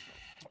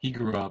he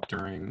grew up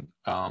during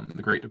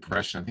the Great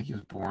Depression. I think he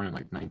was born in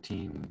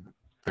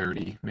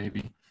 1930,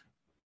 maybe,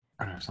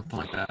 or something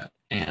like that.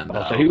 And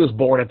so he was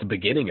born at the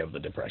beginning of the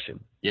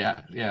Depression. Yeah.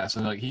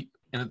 So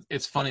and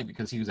it's funny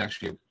because he was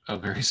actually a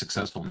very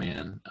successful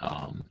man.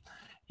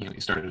 He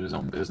started his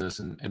own business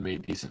and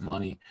made decent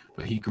money,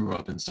 but he grew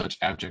up in such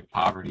abject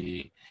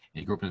poverty. And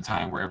he grew up in a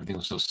time where everything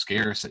was so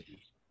scarce that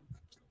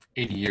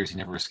 80 years he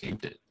never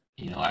escaped it.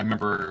 I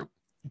remember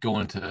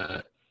going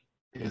to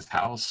his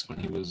house when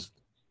he was,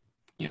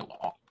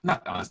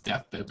 not on his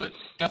deathbed, but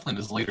definitely in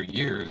his later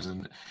years.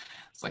 And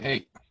it's like,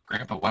 hey,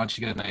 Grandpa, why don't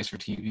you get a nicer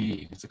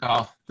TV? He's like,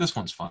 oh, this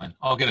one's fine.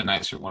 I'll get a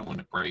nicer one when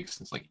it breaks.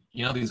 And it's like,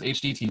 these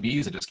HD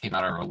TVs that just came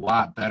out are a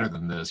lot better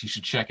than this. You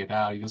should check it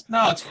out. He goes,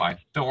 no, it's fine.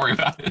 Don't worry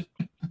about it.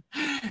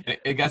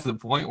 It got to the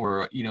point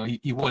where,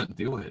 he wouldn't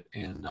do it.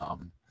 And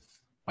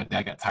my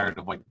dad got tired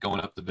of going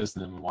up to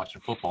visit him and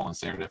watching football in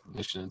standard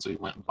definition. So he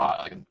went and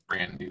bought a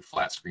brand new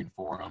flat screen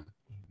for him.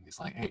 He's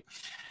like, hey,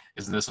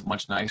 isn't this a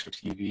much nicer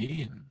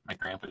TV? And my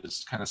grandpa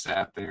just kind of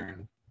sat there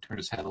and turned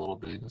his head a little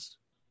bit. He goes,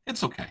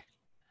 it's okay.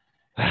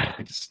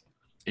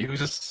 He was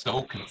just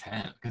so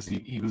content because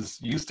he was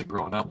used to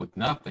growing up with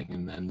nothing.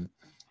 And then,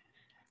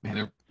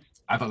 man,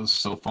 I thought it was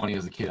so funny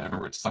as a kid. I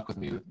remember it stuck with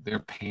me. Their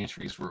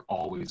pantries were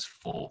always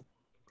full.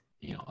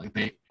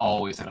 They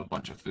always had a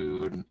bunch of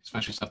food,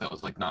 especially stuff that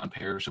was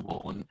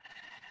non-perishable. And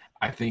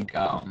I think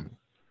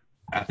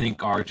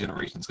our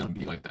generation is going to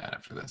be like that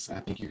after this. I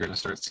think you're going to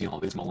start seeing all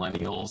these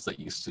millennials that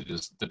used to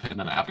just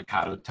depend on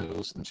avocado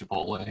toast and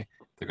Chipotle.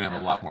 They're going to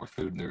have a lot more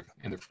food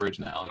in their fridge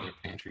now in their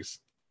pantries.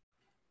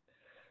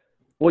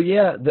 Well,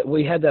 yeah,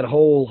 we had that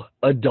whole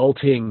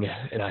adulting,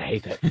 and I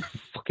hate that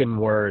fucking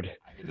word.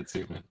 I hate it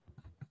too, man.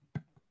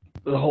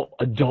 The whole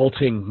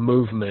adulting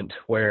movement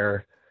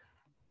where,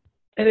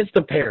 and it's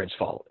the parents'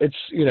 fault. It's,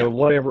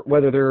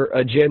 whether they're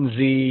a Gen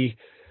Z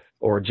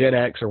or Gen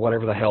X or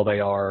whatever the hell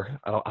they are.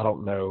 I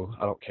don't know.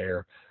 I don't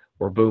care.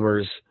 Or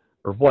boomers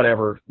or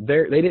whatever.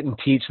 They didn't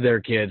teach their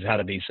kids how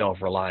to be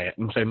self-reliant.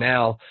 And so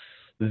now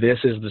this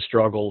is the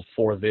struggle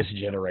for this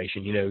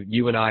generation.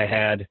 You and I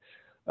had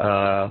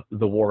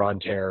the war on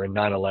terror and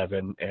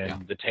 9/11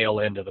 and the tail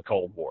end of the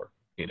Cold War.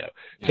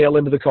 Tail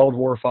end of the Cold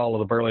War, fall of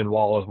the Berlin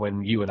Wall is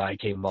when you and I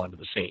came onto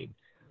the scene.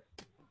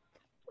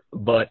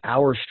 But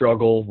our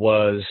struggle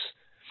was,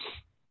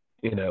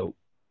 the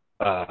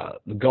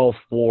Gulf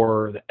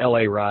War, the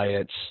LA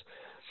riots,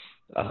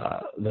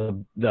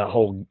 the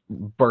whole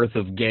birth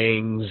of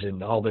gangs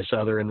and all this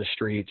other in the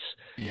streets.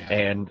 Yeah.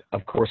 And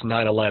of course,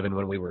 9/11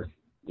 when we were,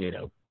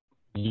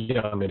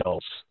 young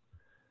adults.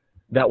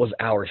 That was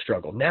our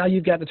struggle. Now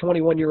you've got the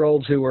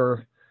 21-year-olds who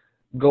are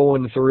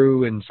going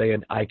through and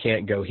saying, I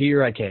can't go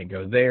here, I can't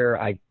go there,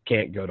 I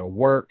can't go to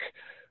work.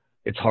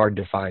 It's hard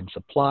to find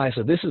supply.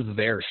 So this is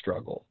their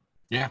struggle.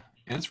 Yeah,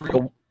 it's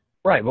real.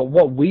 Right, but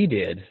what we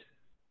did,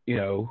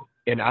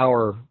 in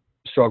our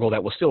struggle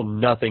that was still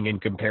nothing in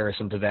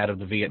comparison to that of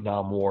the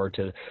Vietnam War,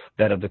 to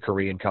that of the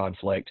Korean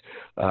conflict,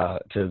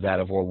 to that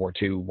of World War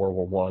II,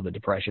 World War I, the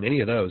Depression,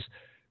 any of those,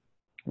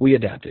 we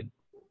adapted.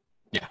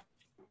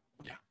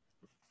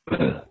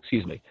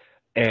 Excuse me.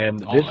 And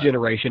this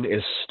generation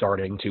is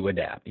starting to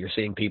adapt. You're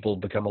seeing people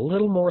become a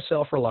little more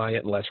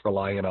self-reliant and less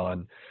reliant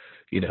on,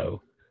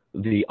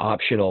 the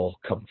optional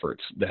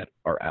comforts that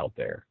are out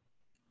there.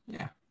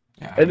 Yeah.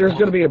 Yeah, And there's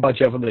going to be a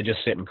bunch of them that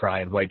just sit and cry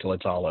and wait till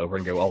it's all over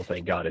and go, "Oh,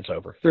 thank God it's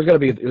over." There's going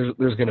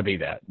to be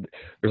that.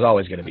 There's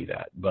always going to be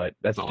that. But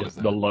that's just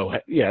the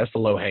that's the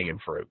low hanging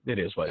fruit. It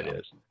is what it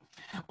is.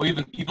 Well,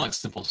 even like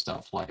simple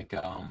stuff like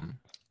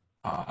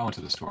I went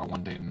to the store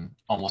one day and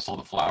almost all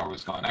the flour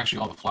was gone. Actually,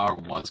 all the flour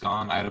was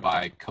gone. I had to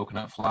buy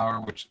coconut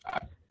flour, which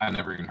I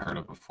never even heard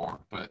of before.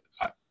 But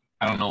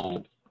I don't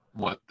know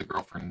what the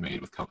girlfriend made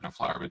with coconut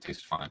flour, but it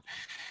tasted fine.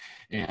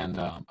 And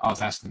I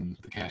was asking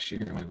the cashier,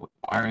 like,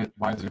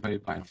 why is everybody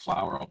buying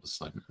flour all of a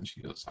sudden? And she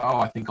goes, "Oh,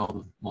 I think all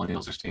the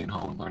millennials are staying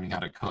home and learning how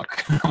to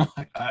cook." I'm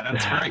like,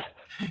 that's great.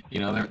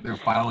 They're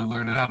finally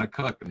learning how to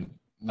cook and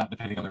not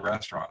depending on the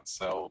restaurants.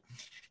 So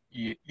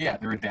yeah,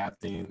 they're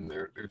adapting,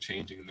 they're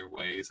changing their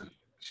ways, and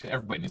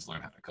everybody needs to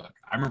learn how to cook.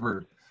 I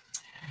remember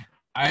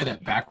I had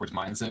that backwards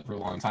mindset for a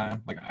long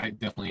time. Like I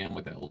definitely am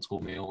with that old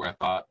school meal where I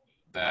thought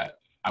that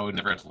I would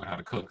never have to learn how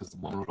to cook because the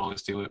woman would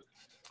always do it.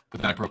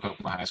 But then I broke up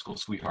with my high school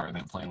sweetheart and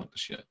then playing with the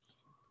shit.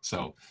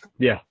 So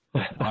yeah,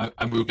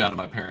 I moved out of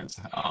my parents,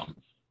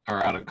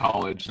 or out of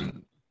college,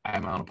 and I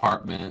have my own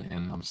apartment,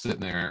 and I'm sitting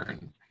there,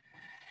 and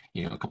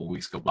a couple of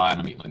weeks go by, and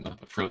I'm eating like nothing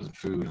but frozen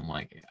food. I'm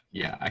like,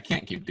 yeah, I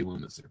can't keep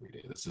doing this every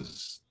day. This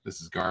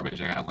is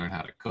garbage. I gotta learn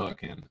how to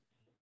cook, and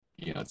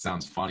it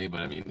sounds funny, but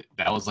I mean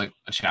that was like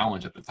a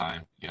challenge at the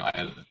time. I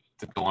had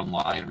to go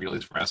online, read all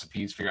these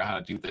recipes, figure out how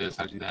to do this,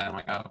 how to do that. I'm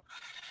like, oh,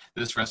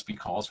 this recipe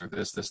calls for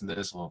this, this, and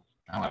this. Well,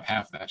 I don't have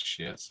half that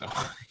shit. So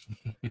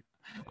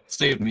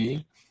saved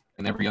me,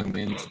 and every young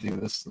man needs to do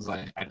this. Is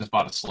I just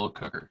bought a slow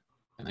cooker,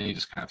 and then you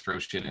just kind of throw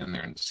shit in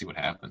there and see what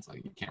happens.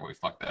 Like you can't really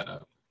fuck that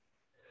up.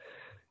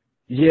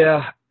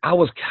 Yeah, I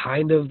was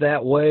kind of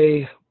that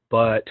way,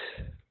 but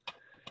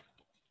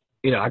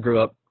I grew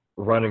up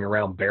running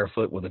around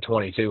barefoot with a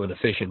 22 and a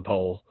fishing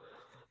pole,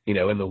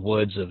 in the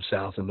woods of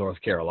South and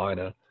North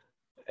Carolina.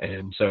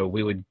 And so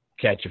we would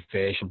catch a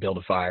fish and build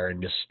a fire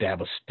and just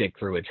stab a stick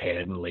through its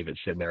head and leave it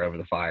sitting there over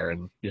the fire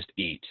and just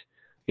eat.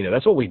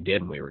 That's what we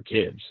did when we were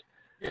kids.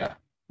 Yeah.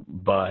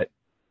 But,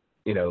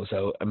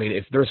 so, I mean,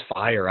 if there's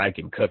fire, I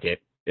can cook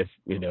it if,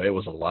 it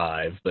was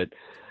alive. But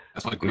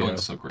that's why grilling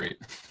is so great.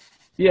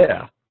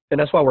 Yeah. And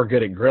that's why we're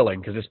good at grilling,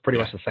 because it's pretty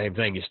much the same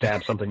thing. You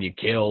stab something you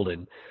killed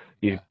and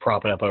you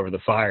prop it up over the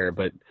fire.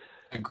 But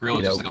a grill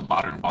is just like a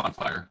modern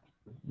bonfire.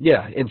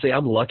 Yeah. And see,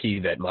 I'm lucky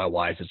that my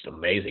wife is an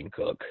amazing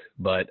cook,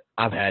 but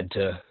I've had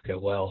to go,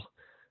 well,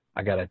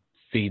 I got to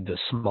feed the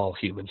small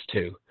humans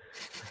too.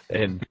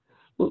 And,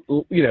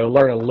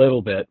 learn a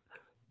little bit.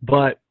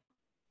 But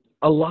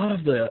a lot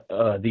of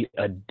the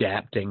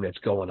adapting that's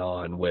going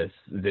on with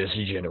this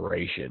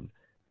generation,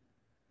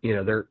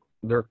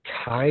 they're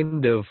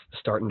kind of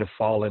starting to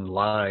fall in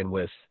line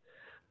with,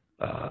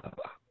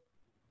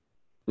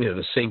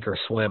 the sink or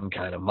swim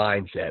kind of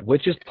mindset,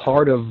 which is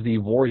part of the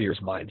Warriors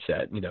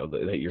mindset,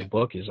 that your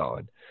book is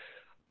on.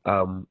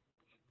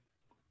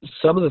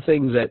 Some of the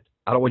things that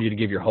I don't want you to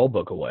give your whole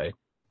book away,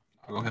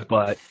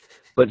 but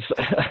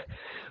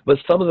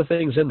some of the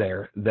things in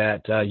there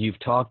that you've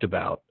talked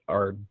about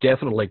are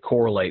definitely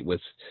correlate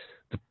with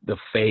the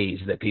phase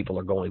that people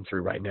are going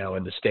through right now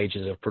and the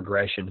stages of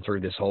progression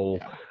through this whole,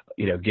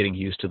 getting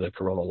used to the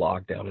Corona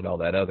lockdown and all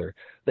that other,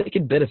 they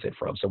can benefit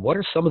from. So what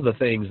are some of the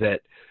things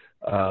that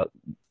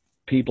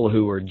people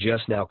who are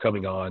just now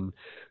coming on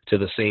to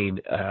the scene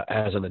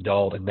as an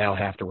adult and now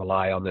have to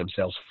rely on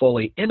themselves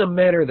fully in a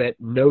manner that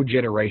no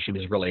generation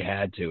has really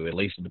had to, at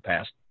least in the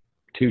past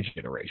 2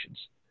 generations?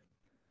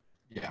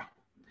 Yeah.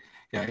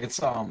 Yeah,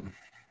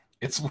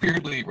 it's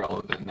weirdly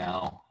relevant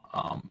now.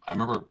 I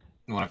remember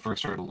when I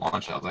first started to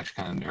launch, I was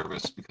actually kind of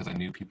nervous because I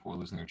knew people were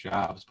losing their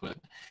jobs, but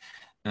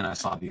then I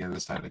saw the other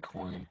side of the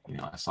coin.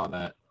 I saw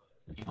that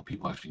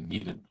people actually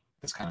needed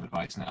this kind of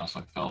advice now, so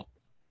I felt,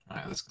 all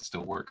right, this could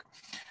still work.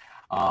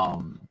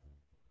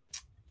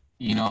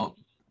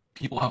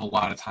 People have a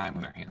lot of time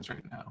on their hands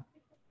right now,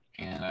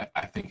 and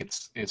I think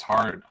it's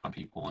hard on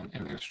people,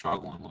 and they're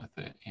struggling with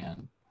it.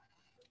 And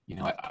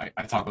I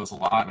talk about this a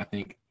lot, and I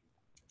think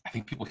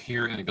people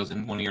hear it and it goes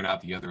in one ear and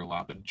out the other a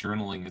lot. But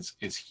journaling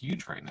is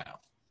huge right now,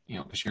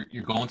 because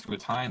you're going through a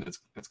time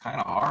that's kind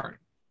of hard,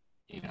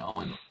 and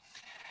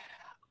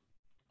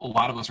a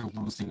lot of us are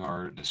losing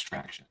our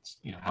distractions.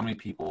 How many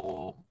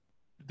people,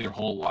 their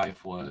whole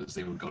life was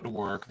they would go to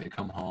work, they'd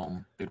come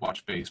home, they'd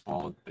watch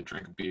baseball, they'd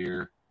drink a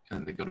beer, and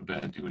then they'd go to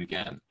bed and do it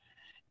again.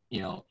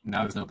 Now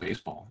there's no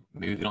baseball.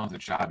 Maybe they don't have their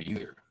job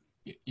either.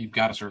 You've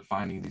got to start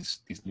finding these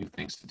new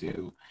things to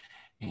do,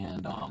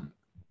 and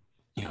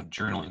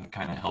journaling can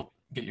kind of help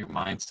get your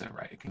mindset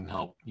right. It can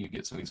help you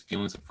get some of these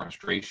feelings of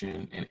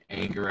frustration and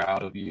anger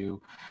out of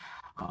you.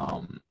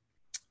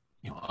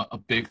 A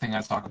big thing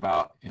I talk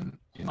about in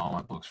all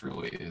my books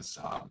really is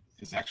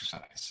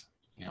exercise.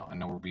 I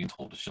know we're being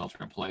told to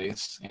shelter in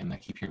place, and I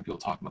keep hearing people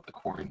talk about the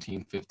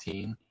quarantine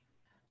 15.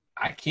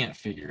 I can't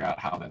figure out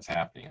how that's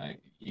happening.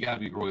 You got to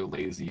be really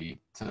lazy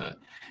to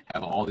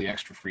have all the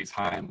extra free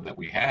time that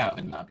we have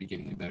and not be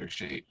getting in better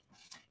shape.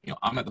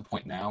 I'm at the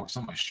point now where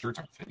some of my shirts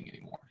aren't fitting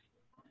anymore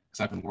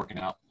because I've been working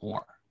out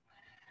more.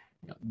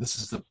 this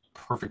is the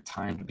perfect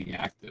time to be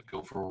active.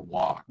 Go for a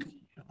walk,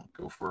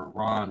 go for a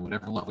run,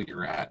 whatever level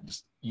you're at.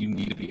 Just you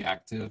need to be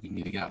active. You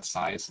need to get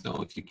outside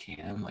still if you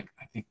can. Like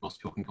I think most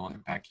people can go in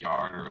their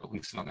backyard or at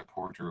least sit on their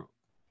porch or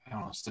I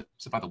don't know, sit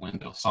by the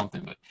window,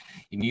 something. But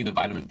you need the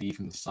vitamin D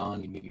from the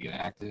sun. You need to get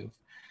active.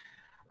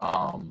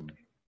 And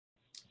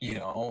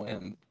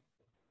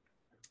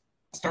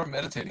start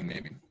meditating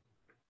maybe.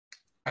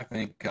 I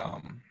think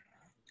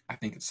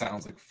it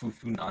sounds like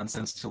foo-foo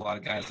nonsense to a lot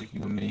of guys like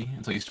you and me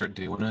until you start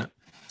doing it.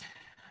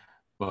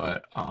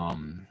 But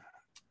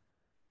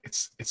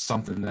it's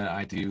something that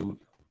I do,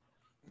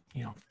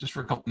 just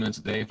for a couple minutes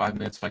a day, 5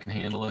 minutes if I can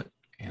handle it,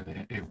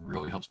 and it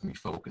really helps me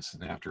focus.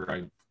 And after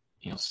I,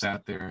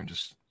 sat there and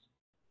just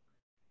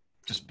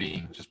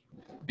being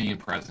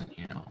present,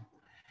 you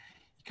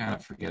kind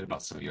of forget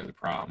about some of the other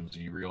problems,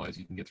 and you realize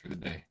you can get through the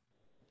day.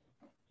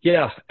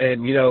 Yeah,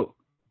 and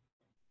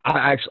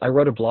I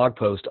wrote a blog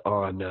post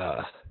on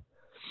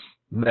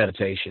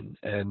meditation,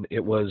 and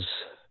it was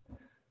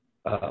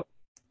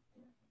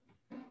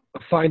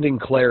finding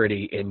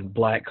clarity in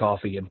black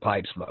coffee and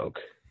pipe smoke.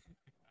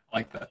 I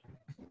like that.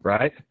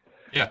 Right?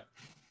 Yeah.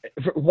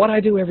 What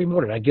I do every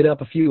morning, I get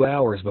up a few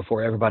hours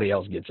before everybody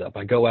else gets up.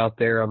 I go out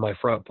there on my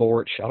front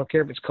porch. I don't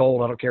care if it's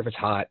cold. I don't care if it's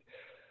hot.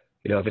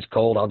 If it's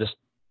cold, I'll just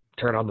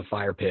turn on the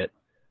fire pit.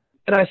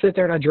 And I sit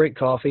there and I drink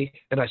coffee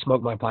and I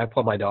smoke my pipe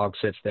while my dog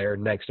sits there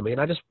next to me.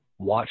 And I just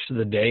watch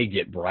the day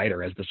get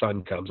brighter as the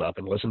sun comes up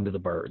and listen to the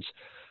birds.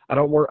 I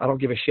don't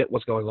give a shit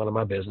what's going on in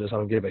my business. I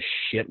don't give a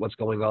shit what's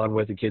going on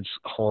with the kids'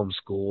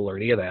 homeschool or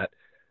any of that.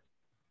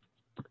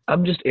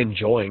 I'm just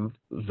enjoying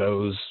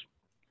those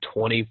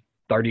 20,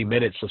 30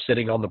 minutes of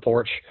sitting on the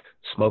porch,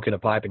 smoking a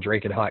pipe and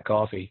drinking hot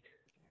coffee.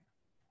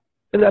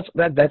 And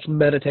that's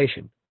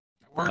meditation.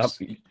 It works.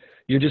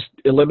 You're just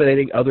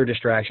eliminating other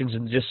distractions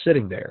and just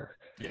sitting there.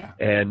 Yeah.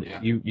 And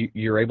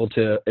you're able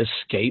to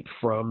escape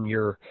from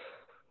your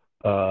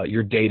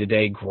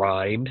day-to-day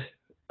grind,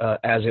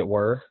 as it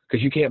were,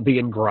 because you can't be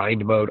in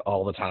grind mode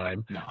all the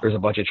time. No. There's a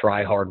bunch of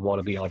try-hard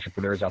wannabe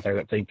entrepreneurs out there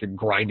that think that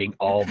grinding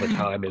all the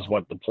time is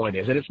what the point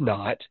is, and it's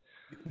not.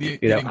 The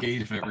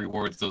engagement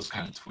rewards those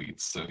kind of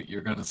tweets, so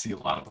you're going to see a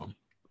lot of them.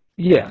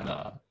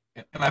 Yeah.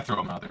 And I throw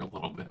them out there a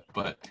little bit,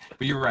 but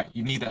you're right.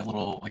 You need that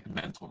little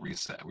mental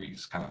reset where you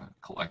just kind of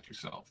collect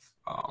yourself.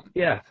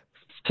 Yeah.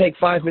 Take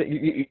 5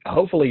 minutes.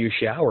 Hopefully you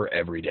shower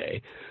every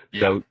day.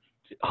 Yeah. So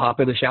hop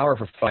in the shower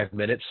for 5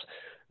 minutes.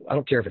 I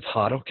don't care if it's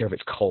hot. I don't care if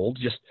it's cold.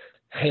 Just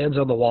hands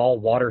on the wall,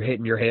 water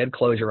hitting your head,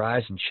 close your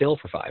eyes, and chill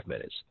for 5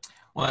 minutes.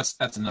 Well,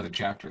 that's another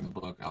chapter in the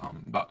book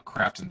about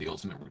crafting the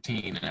ultimate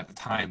routine. And at the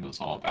time, it was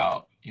all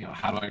about,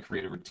 how do I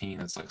create a routine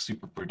that's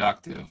super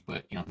productive?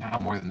 But, now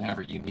more than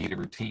ever, you need a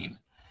routine.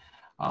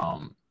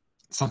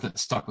 Something that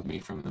stuck with me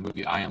from the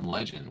movie I Am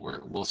Legend,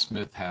 where Will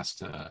Smith has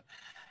to,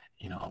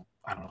 I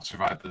don't know,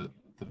 survive the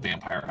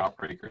vampire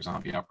outbreak or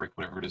zombie outbreak,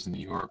 whatever it is in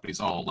New York, but he's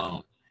all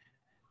alone.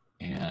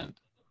 And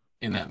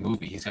in that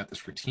movie, he's got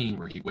this routine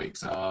where he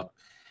wakes up,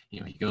 he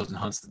goes and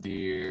hunts the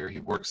deer, he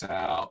works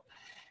out,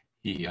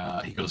 he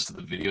goes to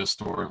the video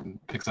store and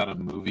picks out a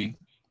movie,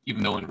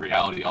 even though in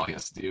reality all he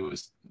has to do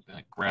is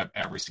grab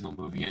every single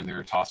movie in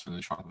there, toss it in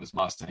the trunk of his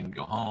Mustang, and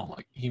go home.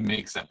 He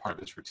makes that part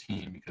of his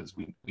routine because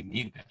we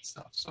need that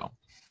stuff. So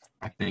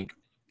I think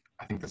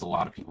there's a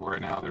lot of people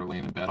right now that are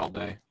laying in bed all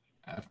day.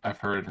 I've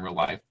heard in real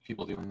life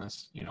people doing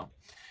this,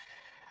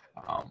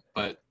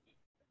 but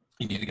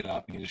you need to get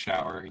up, you need to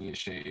shower, you need to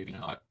shave.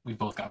 We've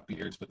both got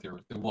beards, but they're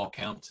well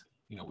kept.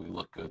 We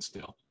look good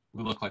still.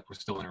 We look like we're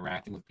still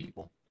interacting with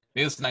people.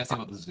 Maybe that's the nice thing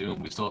about the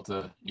Zoom. We still have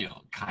to,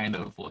 kind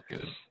of look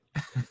good.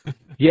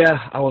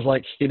 Yeah, I was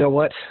like, you know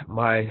what?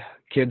 My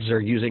kids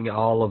are using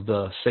all of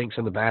the sinks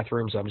in the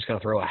bathroom, so I'm just going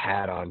to throw a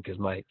hat on because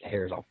my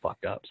hair is all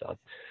fucked up. So,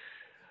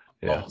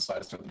 yeah. So I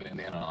just throw the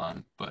bandana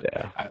on, but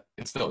yeah.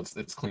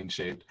 It's clean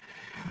shaved.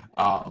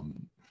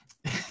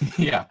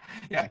 Yeah,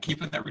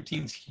 keeping that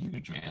routine's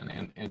huge,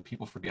 man, and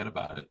people forget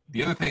about it.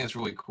 The other thing that's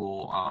really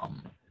cool,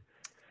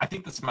 I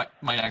think this might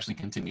actually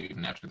continue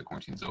even after the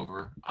quarantine's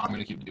over. I'm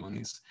going to keep doing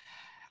these.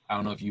 I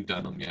don't know if you've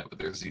done them yet, but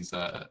there's these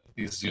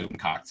Zoom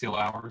cocktail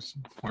hours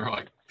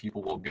where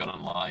people will get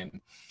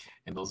online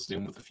and they'll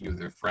Zoom with a few of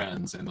their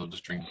friends and they'll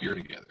just drink beer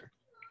together.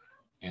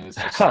 And it's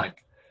just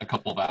a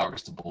couple of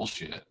hours to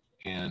bullshit.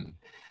 And,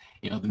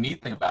 the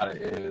neat thing about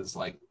it is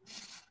I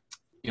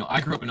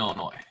grew up in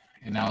Illinois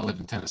and now I live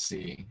in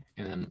Tennessee,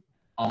 and then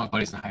all my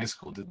buddies in high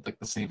school did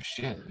the same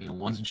shit.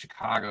 One's in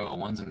Chicago,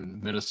 one's in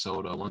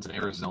Minnesota, one's in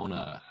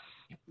Arizona.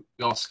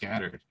 We all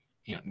scattered.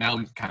 Now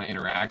we can kind of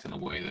interact in a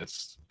way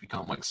that's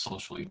become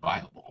socially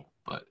viable.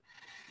 But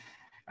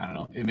I don't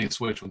know, it may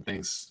switch when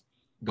things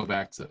go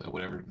back to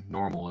whatever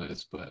normal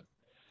is. But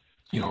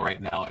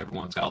right now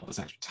everyone's got all this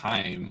extra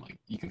time.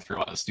 You can throw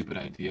out a stupid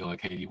idea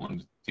hey, do you want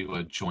to do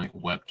a joint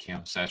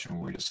webcam session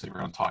where we just sit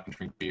around, talk, and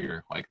drink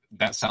beer?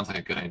 That sounds like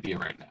a good idea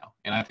right now,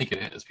 and I think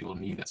it is. People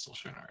need that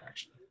social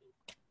interaction.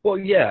 Well,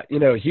 yeah,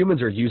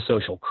 humans are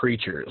eusocial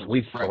creatures.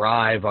 We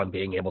thrive on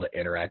being able to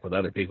interact with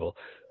other people.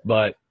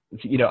 But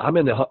I'm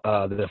in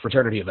the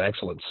fraternity of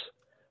excellence,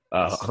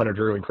 Hunter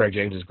Drew and Craig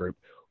James's group.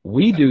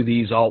 We do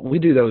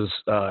those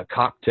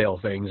cocktail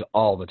things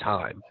all the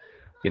time.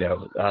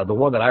 The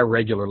one that I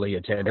regularly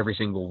attend every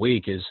single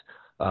week is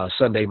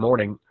Sunday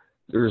morning.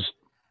 There's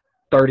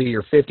 30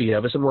 or 50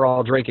 of us, and we're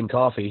all drinking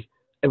coffee,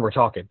 and we're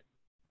talking.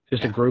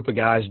 Just a group of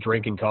guys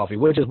drinking coffee,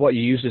 which is what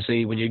you used to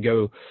see when you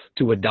go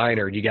to a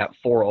diner and you got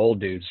 4 old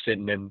dudes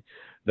sitting in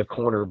the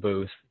corner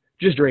booth,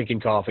 just drinking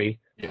coffee,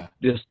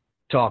 just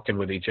talking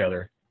with each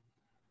other.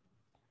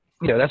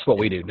 That's what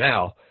we do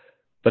now.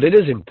 But it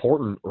is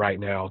important right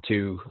now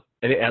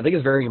and I think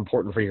it's very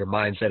important for your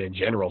mindset in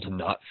general to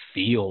not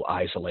feel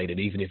isolated,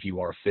 even if you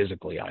are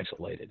physically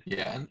isolated.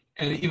 Yeah,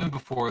 and even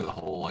before the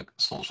whole like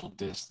social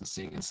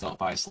distancing and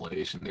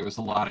self-isolation, there was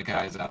a lot of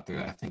guys out there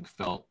that I think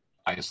felt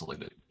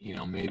isolated.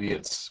 Maybe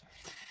it's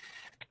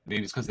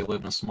because they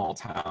live in a small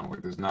town where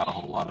there's not a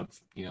whole lot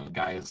of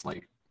guys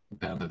like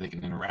them that they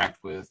can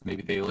interact with.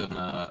 Maybe they live in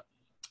a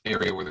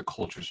area where their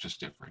culture is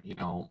just different.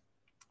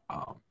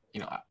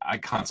 I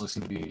constantly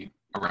seem to be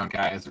around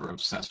guys that are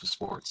obsessed with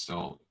sports.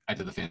 So I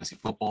did the fantasy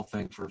football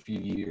thing for a few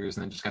years,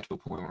 and then just got to a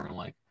point where I'm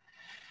like,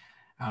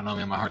 I don't know,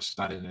 man, my heart's just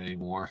not in it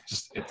anymore.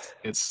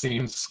 It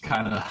seems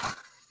kind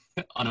of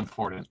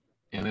unimportant,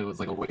 and it was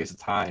like a waste of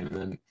time. And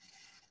then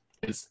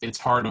it's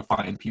hard to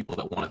find people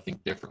that want to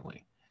think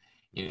differently,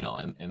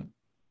 and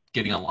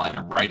getting online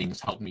and writing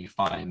has helped me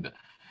find a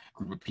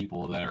group of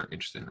people that are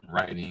interested in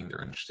writing,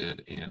 they're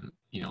interested in,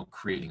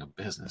 creating a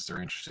business,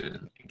 they're interested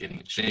in getting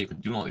in shape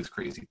and doing all these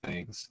crazy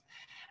things.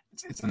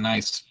 It's a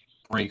nice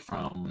break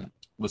from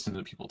listening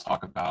to people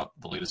talk about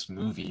the latest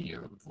movie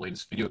or the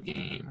latest video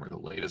game or the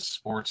latest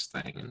sports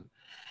thing.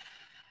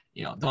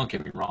 And, don't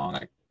get me wrong,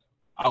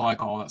 I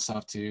like all that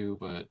stuff too,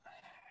 but at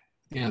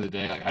the end of the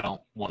day, I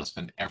don't want to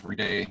spend every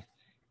day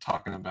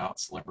talking about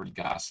celebrity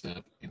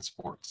gossip in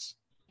sports,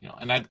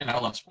 and I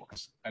love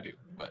sports, I do,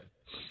 but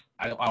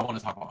I want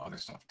to talk about other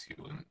stuff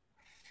too, and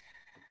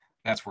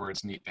that's where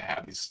it's neat to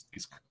have these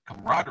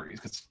camaraderies,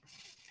 because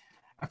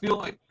I feel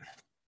like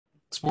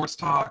sports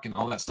talk and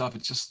all that stuff,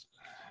 it's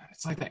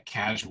like that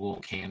casual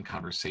canned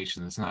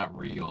conversation that's not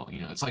real.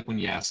 It's like when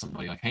you ask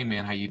somebody like, hey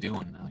man, how you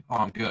doing? And they're like, oh,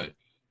 I'm good.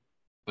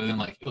 But then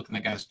like you look in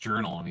that guy's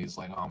journal and he's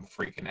like, oh, I'm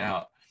freaking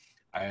out.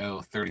 I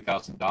owe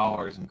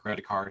 $30,000 in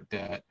credit card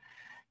debt.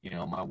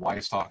 My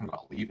wife's talking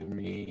about leaving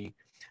me.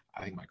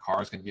 I think my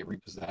car's going to get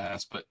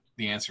repossessed. But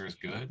the answer is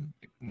good.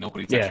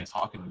 Nobody's actually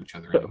talking to each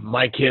other anymore.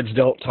 My kids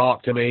don't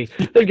talk to me.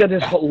 They've got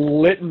this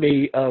whole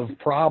litany of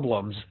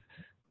problems.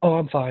 Oh,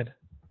 I'm fine.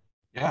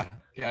 Yeah,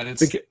 and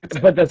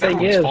but the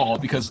thing is,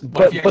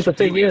 but the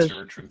thing is,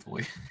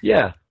 truthfully,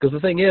 because the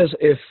thing is,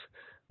 if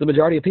the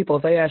majority of people,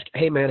 if they ask,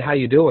 "Hey man, how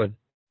you doing?"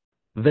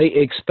 they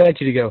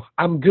expect you to go,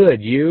 "I'm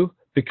good, you,"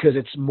 because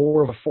it's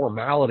more of a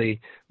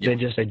formality than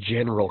just a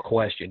general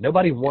question.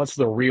 Nobody wants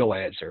the real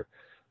answer.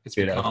 It's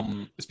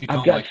become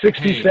I've got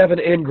 67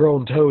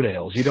 ingrown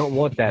toenails. You don't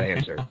want that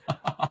answer.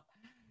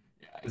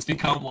 It's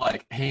become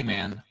like, hey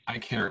man, I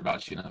care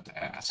about you enough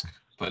to ask,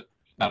 but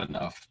not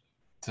enough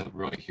to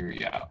really hear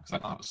you out, because I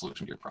don't have a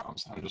solution to your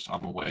problems.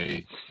 I'm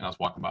away and I was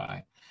walking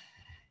by,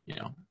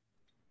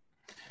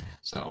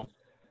 So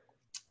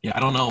I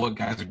don't know what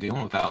guys are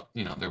doing without,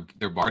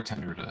 their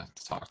bartender to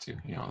talk to.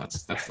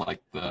 That's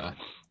like the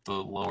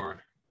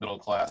lower middle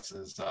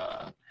classes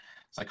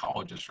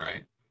psychologist,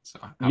 right? So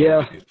how do we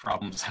get these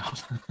problems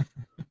out?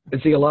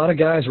 And see, a lot of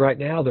guys right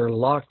now, they're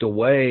locked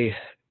away,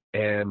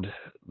 and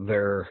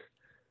they're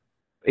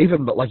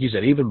but like you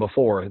said, even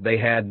before, they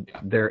had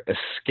their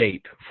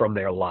escape from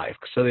their life,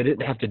 so they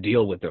didn't have to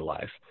deal with their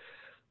life.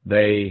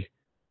 They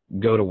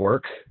go to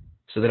work,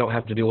 so they don't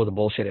have to deal with the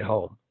bullshit at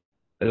home.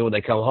 And then when they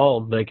come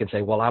home, they can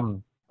say, well,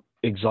 I'm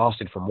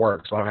exhausted from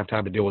work, so I don't have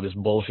time to deal with this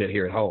bullshit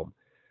here at home.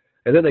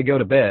 And then they go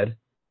to bed,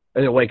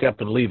 and then wake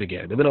up and leave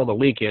again. And then on the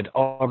weekend,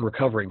 I'm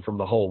recovering from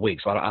the whole week,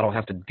 so I don't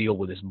have to deal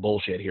with this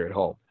bullshit here at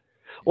home.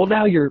 Well,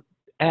 now you're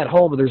at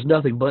home, and there's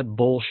nothing but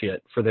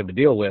bullshit for them to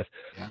deal with.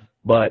 Yeah.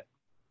 But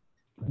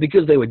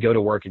because they would go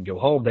to work and go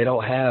home, they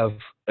don't have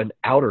an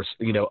outer,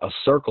 a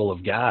circle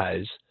of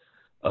guys,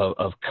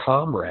 of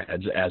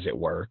comrades, as it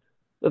were,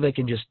 that they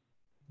can just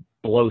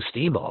blow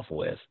steam off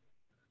with.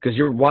 Because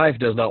your wife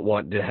does not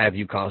want to have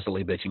you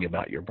constantly bitching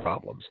about your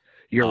problems.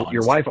 Your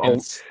wife,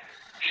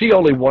 she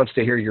only wants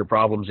to hear your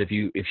problems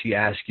if she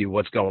asks you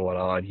what's going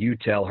on. You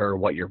tell her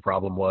what your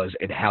problem was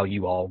and how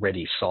you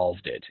already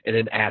solved it, and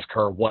then ask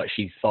her what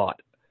she thought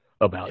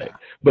about it.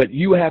 But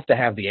you have to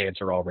have the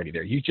answer already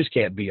there. You just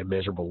can't be a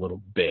miserable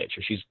little bitch,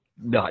 or she's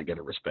not going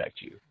to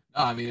respect you.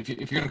 I mean, if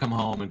you're going to come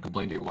home and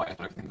complain to your wife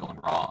about everything going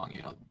wrong,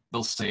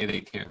 they'll say they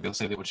care. They'll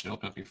say they want you to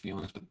open up your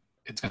feelings, but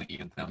it's going to eat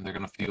at them. They're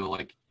going to feel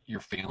like you're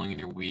failing and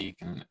you're weak,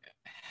 and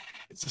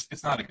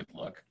it's not a good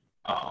look.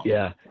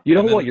 You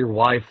don't want your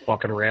wife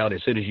fucking around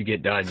as soon as you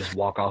get done, just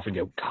walk off and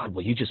go, God,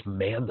 will you just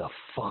man the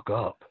fuck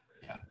up?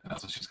 Yeah,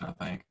 that's what she's going to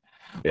think.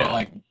 Yeah. But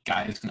like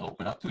guys can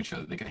open up to each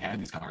other. They can have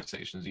these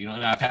conversations, and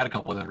I've had a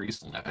couple of them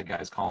recently. I've had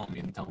guys calling me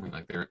and telling me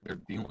like they're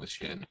dealing with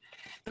shit. And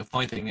the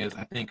funny thing is,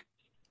 I think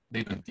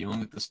they've been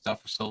dealing with this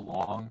stuff for so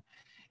long,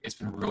 it's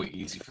been really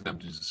easy for them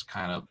to just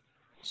kind of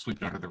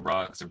sweep it under the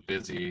rug because they're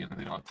busy and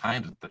they don't have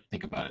time to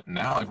think about it.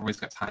 Now everybody's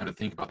got time to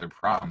think about their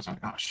problems. I'm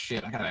like, oh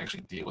shit, I gotta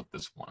actually deal with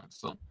this one.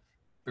 So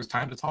there's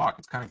time to talk.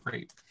 It's kind of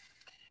great.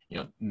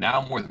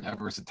 Now more than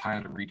ever, it's the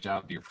time to reach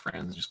out to your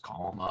friends, just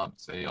call them up,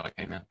 say like,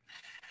 hey man.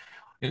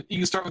 And you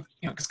can start with,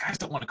 because guys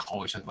don't want to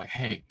call each other like,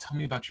 hey, tell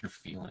me about your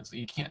feelings.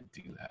 You can't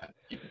do that.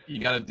 You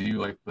got to do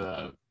like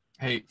the,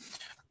 hey,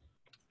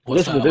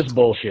 listen to this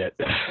bullshit.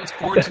 What's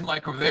quarantine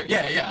like over there?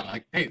 Yeah.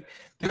 Like, hey,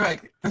 they're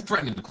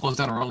threatening to close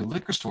down our only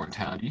liquor store in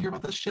town. Do you hear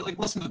about this shit? Like,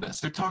 listen to this.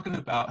 They're talking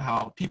about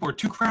how people are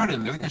too crowded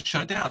and they're going to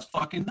shut it down. It's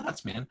fucking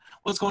nuts, man.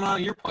 What's going on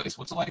at your place?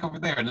 What's it like over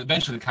there? And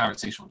eventually the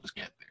conversation will just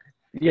get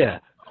there. Yeah,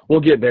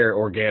 we'll get there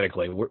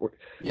organically.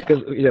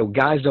 Because,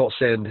 guys don't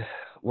send,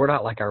 we're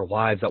not like our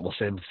wives that will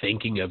send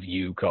thinking of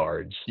you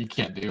cards. You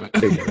can't do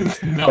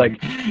it. No.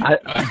 Like,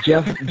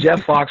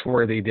 Jeff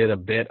Foxworthy did a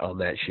bit on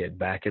that shit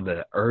back in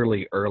the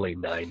early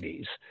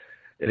 90s.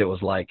 And it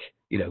was like,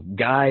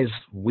 guys,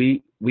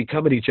 we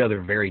come at each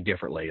other very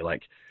differently.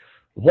 Like,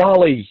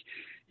 Wally,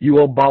 you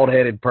old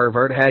bald-headed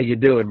pervert, how you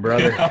doing,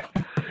 brother?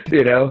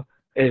 Yeah.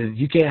 And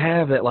you can't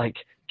have that, like,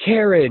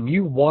 Karen,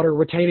 you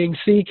water-retaining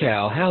sea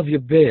cow, how have you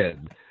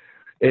been?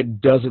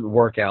 It doesn't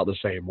work out the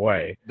same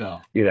way.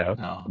 No.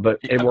 No.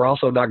 And we're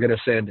also not going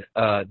to send,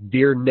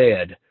 Dear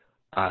Ned,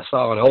 I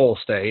saw an oil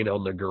stain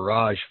on the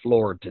garage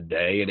floor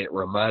today, and it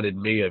reminded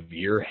me of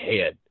your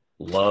head.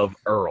 Love,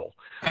 Earl.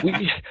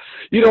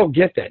 You don't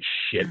get that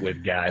shit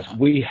with guys.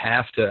 We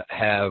have to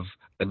have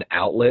an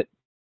outlet,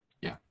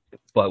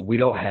 but we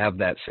don't have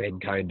that same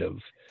kind of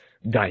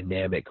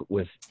dynamic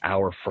with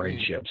our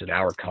friendships and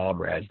our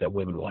comrades that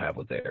women will have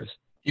with theirs.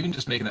 Even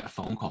just making that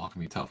phone call can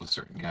be tough with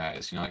certain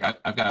guys. Like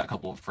I've got a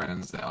couple of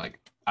friends that like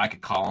I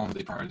could call them,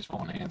 they probably just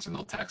won't answer.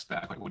 They'll text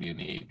back like, "What do you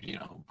need?"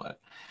 But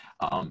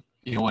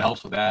what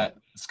helps with that?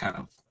 It's kind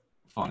of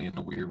funny in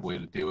a weird way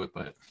to do it.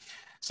 But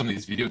some of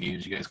these video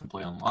games you guys can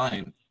play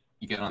online,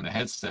 you get on the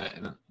headset,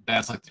 and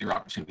that's like your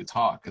opportunity to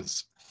talk.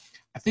 Because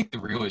I think the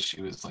real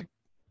issue is like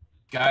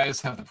guys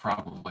have the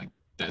problem of like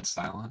dead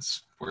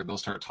silence, where they'll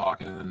start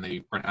talking and then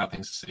they run out of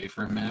things to say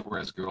for a minute,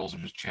 whereas girls are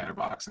just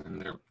chatterboxing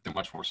and they're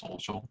much more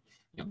social.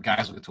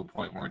 Guys will get to a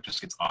point where it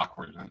just gets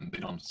awkward and they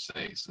don't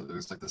say. So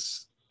there's like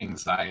this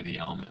anxiety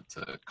element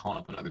to calling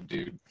up another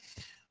dude.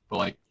 But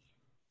like,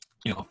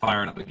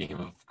 firing up a game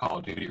of Call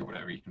of Duty or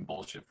whatever, you can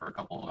bullshit for a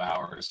couple of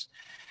hours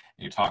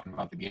and you're talking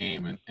about the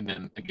game, and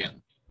then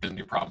again, then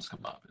your problems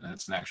come up, and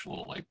it's an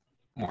actual like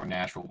more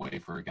natural way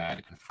for a guy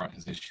to confront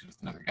his issues with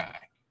another guy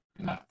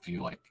and not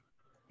feel like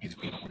he's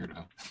being a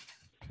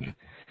weirdo.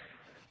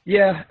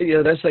 Yeah,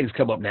 those things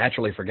come up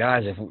naturally for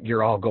guys if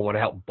you're all going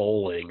out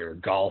bowling or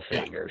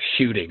golfing or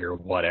shooting or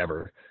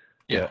whatever.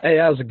 Yeah. Hey,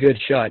 that was a good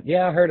shot.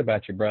 Yeah, I heard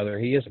about your brother.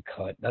 He is a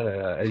cunt.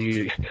 And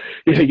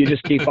you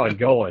just keep on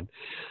going,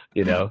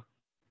 Yeah.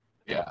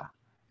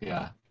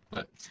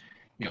 But,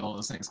 all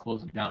those things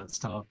closing down, it's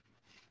tough.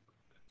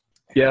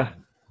 Yeah.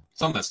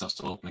 Some of that stuff's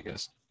still open, I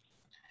guess.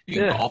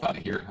 You can golf out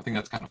of here. I think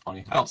that's kind of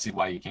funny. I don't see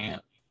why you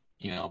can't.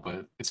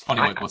 But it's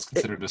funny like what's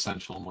considered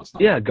essential and what's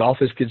not. Yeah, golf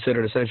is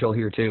considered essential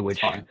here too,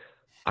 which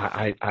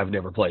I've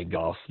never played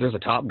golf. There's a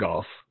Top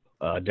Golf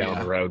down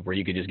the road where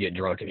you could just get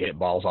drunk and hit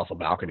balls off a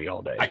balcony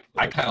all day.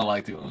 I kind of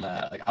like doing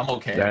that. Like I'm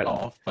okay at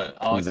golf, but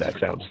I like that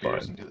sounds fun.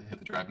 And hit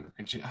the driving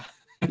range.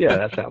 Yeah,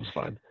 that sounds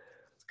fun.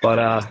 But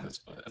that's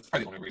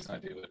probably the only reason I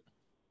do it.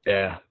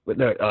 Yeah, but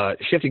no.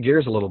 Shifting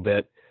gears a little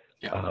bit.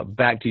 Yeah.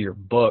 Back to your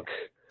book.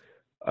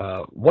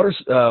 What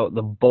are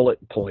the bullet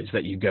points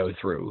that you go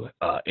through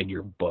in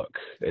your book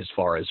as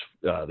far as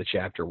the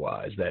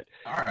chapter-wise that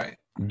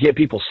get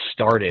people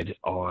started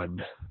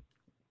on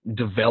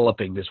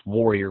developing this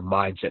warrior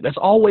mindset that's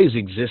always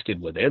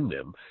existed within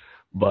them,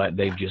 but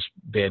they've just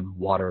been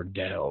watered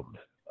down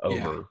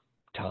over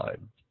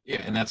time?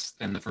 Yeah,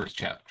 and the first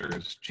chapter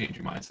is change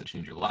your mindset,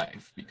 change your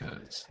life,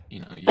 because,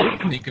 you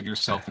think of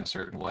yourself in a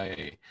certain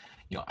way.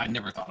 I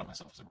never thought of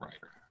myself as a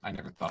writer. I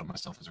never thought of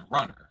myself as a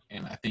runner.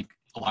 And I think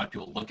a lot of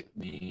people look at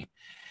me,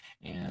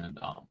 and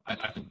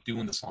I've been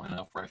doing this long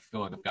enough where I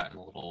feel like I've gotten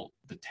a little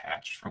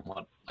detached from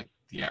what like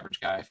the average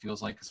guy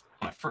feels like. Because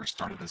when I first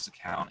started this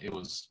account, it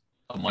was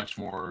a much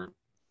more,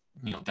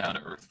 down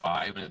to earth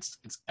vibe, and it's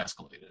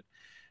escalated.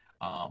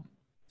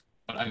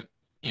 But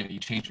you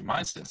change your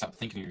mindset, stop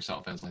thinking of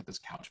yourself as like this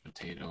couch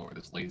potato or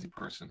this lazy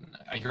person.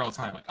 I hear all the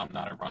time, like, I'm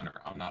not a runner,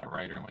 I'm not a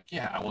writer. I'm like,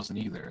 yeah, I wasn't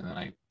either. And then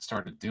I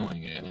started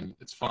doing it. And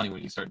it's funny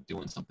when you start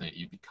doing something,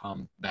 you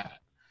become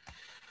that.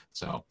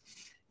 So,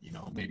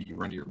 maybe you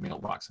run to your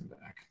mailbox and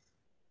back.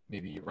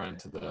 Maybe you run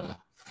to the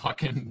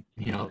fucking,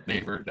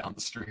 neighbor down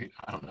the street.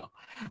 I don't know.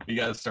 You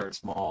got to start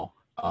small.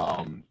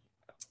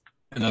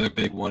 Another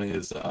big one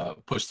is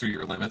push through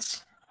your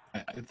limits.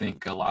 I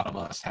think a lot of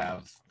us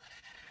have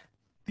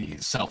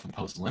these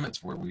self-imposed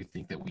limits where we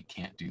think that we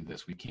can't do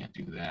this, we can't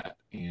do that,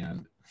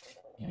 and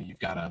you've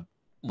got to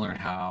learn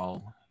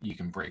how you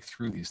can break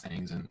through these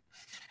things. And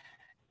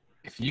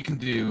if you can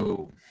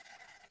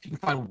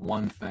find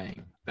one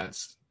thing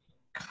that's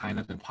kind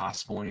of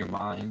impossible in your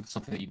mind,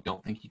 something that you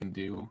don't think you can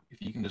do,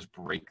 if you can just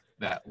break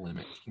that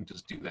limit, you can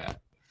just do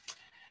that,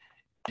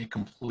 it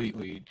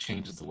completely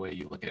changes the way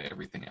you look at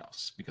everything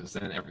else, because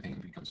then everything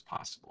becomes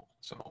possible.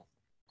 So,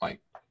 like,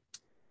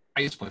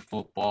 I used to play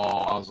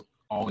football. I was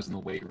always in the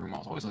weight room. I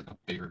was always like a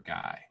bigger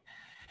guy.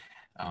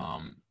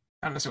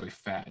 Not necessarily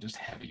fat, just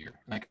heavier.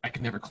 Like, I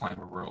could never climb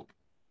a rope.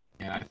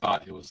 And I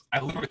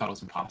literally thought it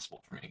was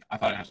impossible for me. I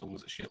thought I had to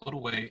lose a shitload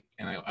of weight,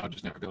 and I would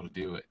just never be able to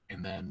do it.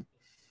 And then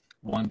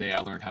one day I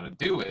learned how to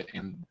do it,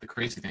 and the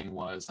crazy thing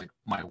was, like,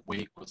 my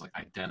weight was like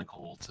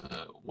identical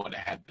to what it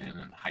had been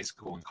in high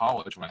school and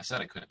college when I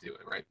said I couldn't do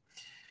it, right?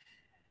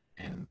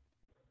 And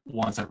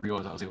once I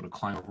realized I was able to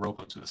climb a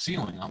rope up to the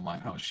ceiling, I'm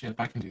like, oh shit, if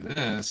I can do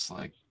this,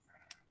 like,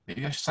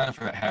 maybe I should sign up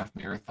for that half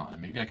marathon.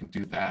 Maybe I can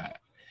do that.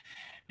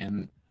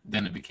 And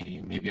then it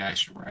became, maybe I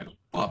should write a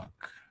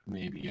book.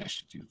 Maybe I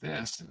should do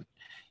this. And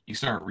you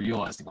start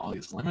realizing all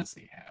these limits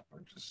that you have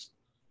are just,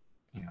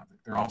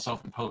 they're all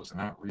self-imposed.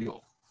 They're not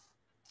real.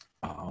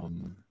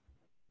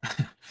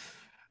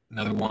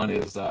 Another one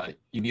is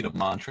you need a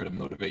mantra to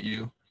motivate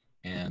you.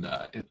 And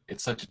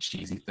it's such a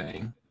cheesy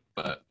thing,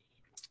 but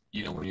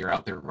when you're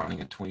out there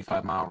running a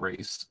 25-mile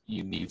race,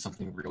 you need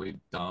something really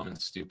dumb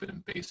and stupid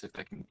and basic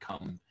that can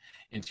come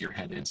into your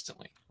head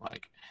instantly.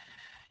 Like,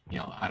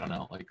 I don't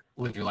know, like,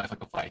 live your life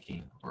like a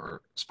Viking,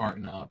 or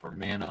Spartan up, or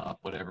man up,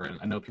 whatever. And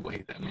I know people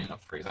hate that man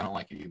up phrase. I don't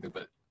like it either,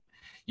 but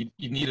you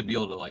need to be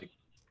able to, like,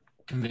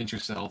 convince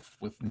yourself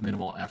with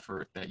minimal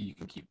effort that you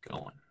can keep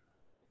going.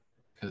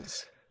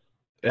 Because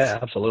yeah,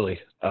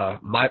 absolutely. The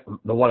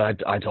one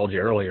I told you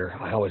earlier,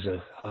 I always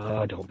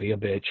don't be a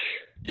bitch.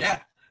 Yeah.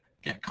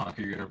 Can't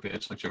conquer your inner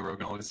bitch, like Joe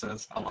Rogan always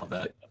says. I love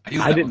that.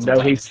 I didn't know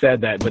he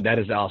said that, but that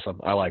is awesome.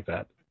 I like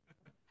that.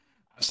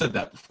 I've said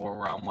that before,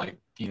 where I'm like,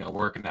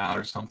 working out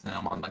or something.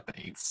 I'm on like the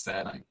 8th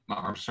set. My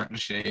arms are starting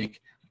to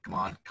shake. Come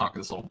on, conquer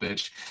this little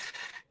bitch.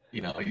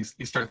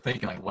 You start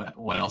thinking, like,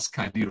 what else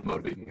can I do to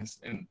motivate me?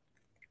 And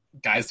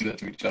guys do that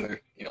to each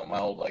other. My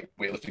old, like,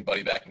 weightlifting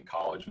buddy back in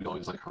college, we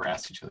always, like,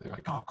 harass each other.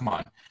 Like, oh, come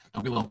on,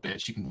 don't be a little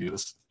bitch. You can do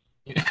this.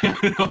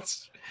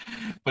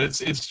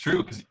 But it's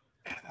true, because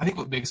I think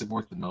what makes it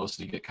work the most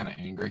is you get kind of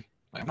angry.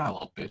 Like, I'm not a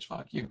little bitch.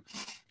 Fuck you.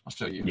 I'll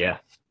show you. Yeah,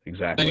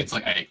 exactly. Then it's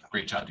like, hey,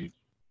 great job, dude.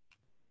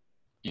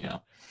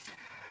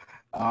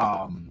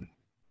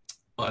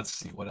 Let's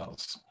see, what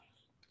else?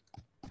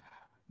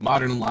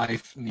 Modern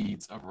life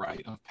needs a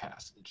rite of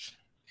passage,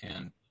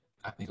 and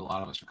I think a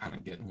lot of us are kind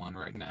of getting one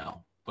right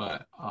now.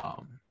 But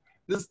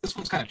this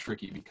one's kind of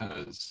tricky,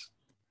 because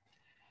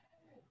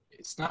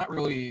it's not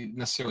really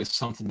necessarily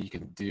something you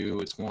can do.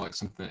 It's more like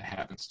something that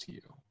happens to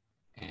you,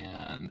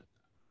 and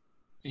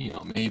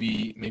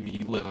maybe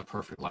you live a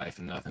perfect life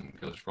and nothing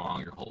goes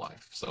wrong your whole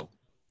life. So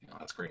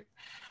that's great.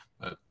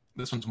 But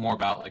this one's more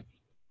about, like,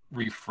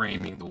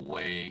 reframing the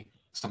way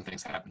some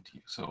things happen to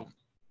you. So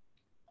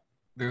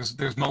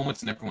there's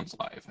moments in everyone's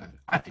life, and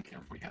I think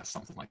everybody has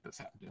something like this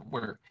happen to them,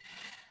 where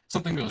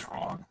something goes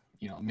wrong.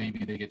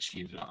 Maybe they get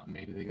cheated on,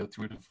 maybe they go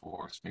through a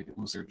divorce, maybe they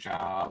lose their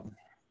job.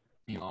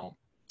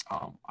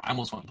 I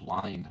almost went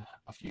blind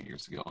a few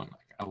years ago, and,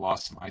 like, I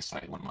lost some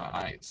eyesight in one of my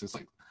eyes. There's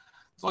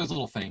all these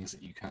little things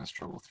that you kind of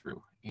struggle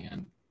through,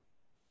 and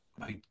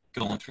by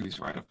going through these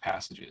rite of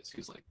passages,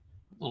 these, like,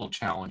 little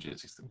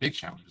challenges, these big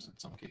challenges in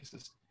some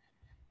cases,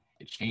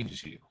 it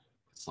changes you.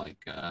 It's like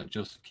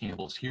Joseph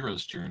Campbell's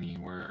hero's journey,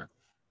 where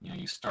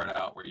you start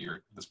out where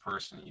you're this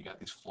person, you got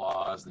these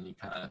flaws, and you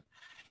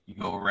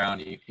go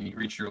around and you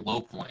reach your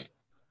low point,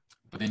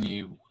 but then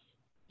you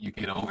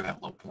get over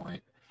that low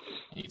point,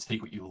 and you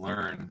take what you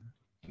learn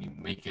and you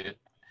make it.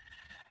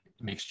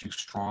 It makes you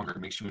stronger. It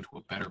makes you into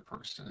a better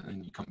person, and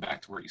then you come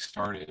back to where you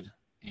started,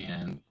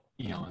 and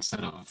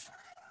instead of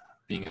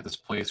being at this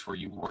place where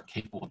you weren't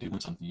capable of doing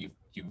something,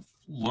 you've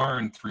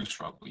learned through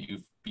struggle.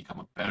 You've become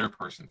a better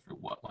person through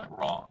what went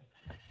wrong,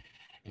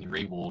 and you're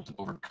able to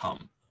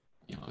overcome.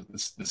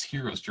 This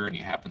hero's journey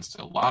happens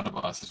to a lot of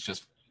us. It's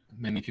just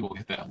many people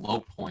hit that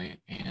low point,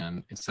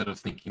 and instead of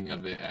thinking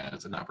of it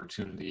as an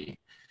opportunity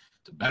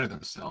to better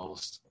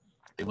themselves,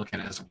 they look at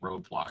it as a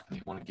roadblock and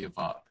they want to give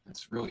up.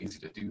 It's really easy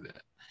to do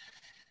that,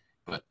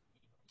 but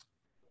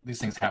these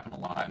things happen a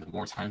lot, and the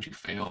more times you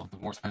fail, the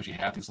more times you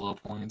have these low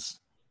points,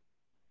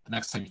 the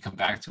next time you come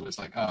back to it, it's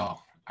like,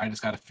 oh, I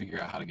just got to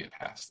figure out how to get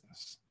past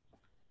this.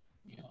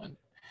 And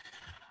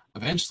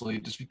eventually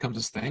it just becomes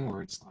this thing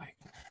where it's like,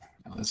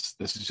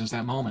 this is just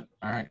that moment.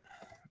 All right,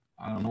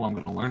 I don't know what I'm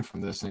going to learn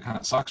from this, and it kind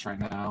of sucks right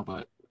now,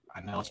 but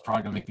I know it's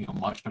probably going to make me a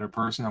much better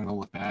person. I'm going to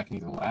look back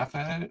and either laugh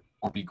at it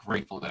or be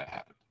grateful that it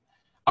happened.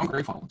 I'm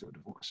grateful I went through a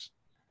divorce.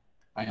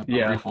 I'm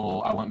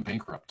grateful I went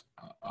bankrupt.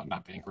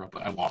 Not bankrupt,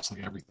 but I lost,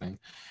 like, everything.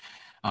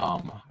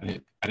 I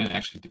didn't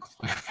actually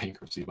declare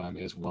bankruptcy, but I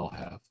may as well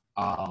have.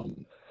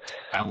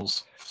 I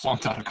almost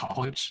flunked out of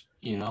college.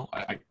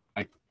 I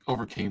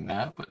overcame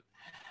that, but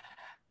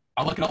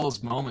I look at all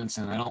those moments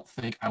and I don't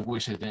think I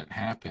wish it didn't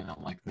happen.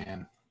 I'm like,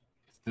 man,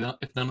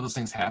 if none of those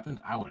things happened,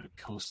 I would have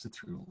coasted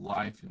through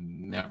life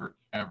and never,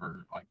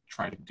 ever, like,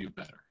 try to do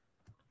better.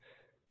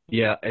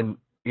 Yeah, and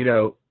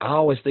I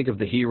always think of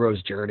the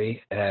hero's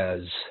journey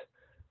as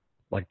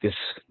like this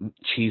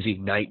cheesy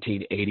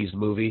 1980s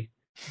movie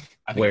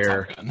I think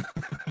where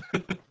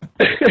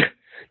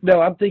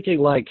No, I'm thinking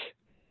like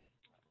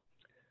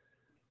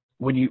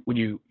when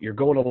you're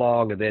going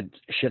along and then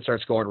shit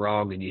starts going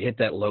wrong and you hit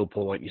that low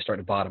point, you start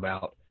to bottom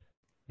out.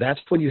 That's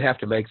when you have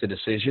to make the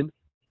decision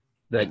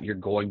that you're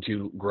going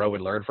to grow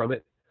and learn from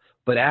it.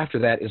 But after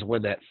that is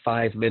when that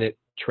 5-minute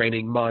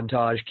training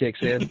montage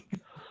kicks in,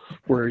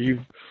 where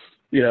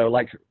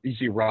like you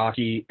see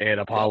Rocky and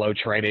Apollo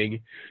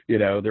training,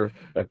 they're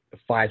a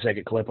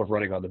 5-second clip of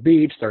running on the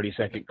beach,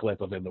 30-second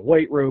clip of in the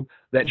weight room.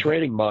 That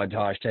training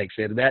montage takes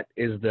in, and that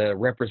is the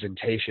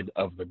representation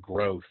of the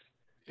growth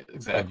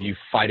of you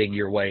fighting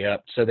your way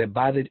up. So that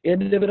by the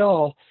end of it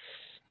all,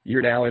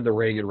 you're now in the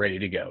ring and ready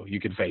to go. You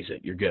can face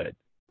it. You're good.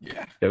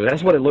 Yeah. So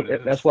that's what it looked.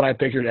 That's what I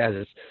pictured it as.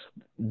 Is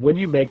when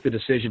you make the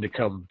decision to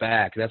come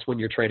back, that's when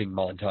your training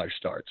montage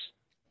starts.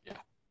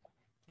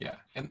 Yeah.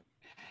 And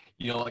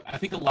like I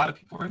think a lot of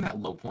people are in that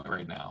low point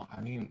right now. I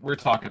mean, we're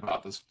talking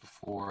about this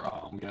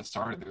before we got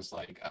started. There's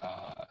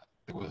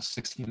there was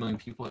 16 million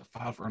people that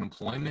filed for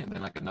unemployment, and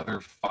then like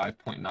another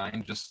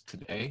 5.9 just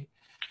today.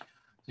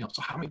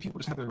 So how many people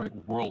just have their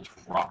worlds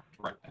rocked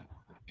right now,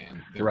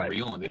 and they're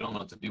real and they don't know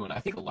what to do. And I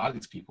think a lot of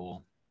these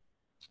people,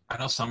 I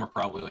know some are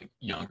probably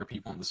younger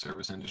people in the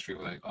service industry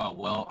were like, oh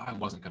well, I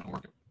wasn't going to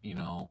work at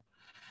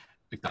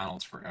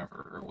McDonald's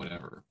forever or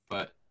whatever.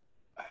 But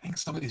I think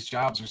some of these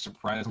jobs are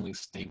surprisingly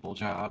stable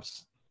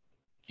jobs.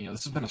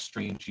 This has been a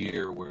strange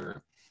year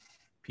where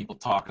people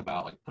talk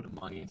about putting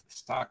money into the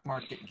stock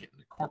market and getting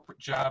a corporate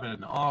job in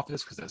an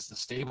office because that's the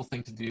stable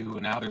thing to do.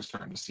 And now they're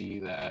starting to see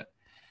that,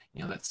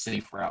 that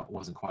safe route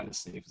wasn't quite as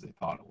safe as they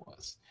thought it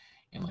was.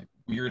 And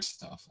weird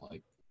stuff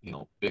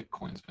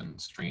Bitcoin's been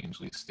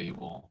strangely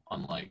stable,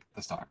 unlike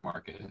the stock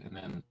market. And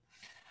then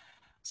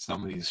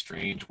some of these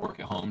strange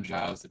work-at-home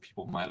jobs that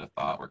people might have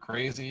thought were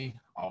crazy,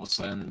 all of a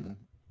sudden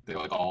they're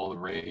all the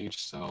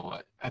rage. So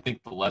I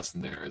think the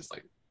lesson there is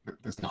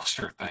there's no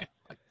sure thing.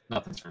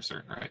 Nothing's for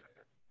certain, right?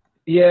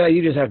 Yeah,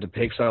 you just have to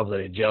pick something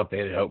and jump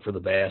in and hope for the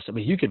best. I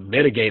mean, you can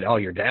mitigate all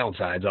your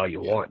downsides all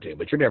you want to,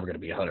 but you're never going to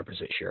be 100%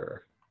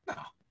 sure.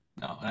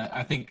 No. And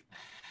I think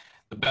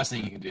the best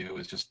thing you can do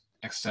is just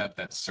accept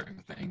that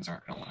certain things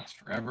aren't going to last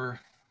forever.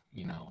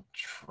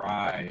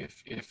 Try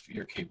if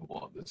you're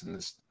capable of this. And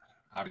this,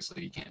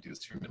 obviously, you can't do this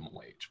to your minimum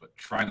wage, but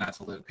try not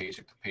to live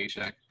paycheck to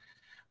paycheck.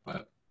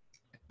 But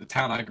the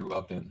town I grew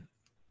up in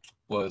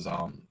was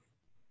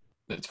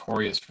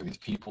notorious for these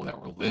people that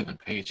were living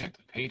paycheck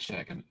to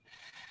paycheck. And,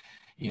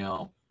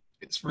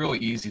 it's really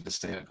easy to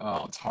say,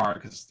 oh, it's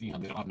hard because, they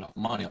don't have enough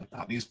money.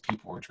 These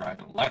people were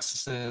driving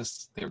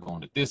Lexuses. They were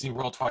going to Disney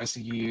World twice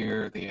a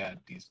year. They had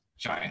these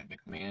giant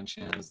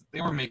McMansions.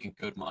 They were making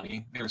good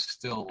money. They were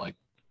still,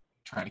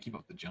 trying to keep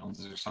up the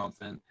Joneses or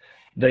something.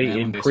 They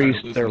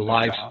increased their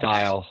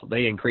lifestyle.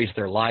 They increased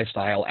their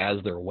lifestyle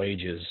as their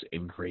wages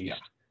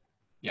increased.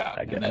 Yeah.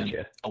 And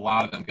then a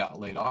lot of them got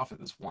laid off at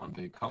this one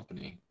big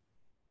company.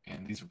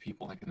 And these were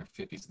people in their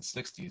 50s and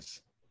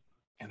 60s.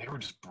 And they were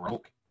just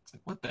broke. It's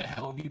what the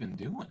hell have you been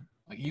doing?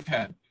 You've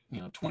had,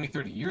 20,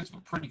 30 years of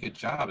a pretty good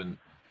job, and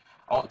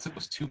all it took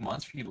was 2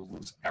 months for you to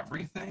lose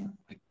everything?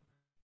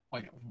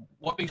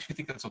 What makes you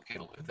think that's okay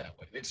to live that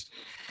way?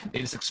 They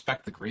just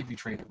expect the gravy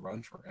train to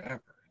run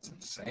forever. It's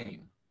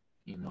insane.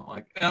 And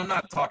I'm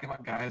not talking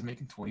about guys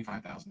making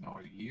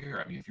 $25,000 a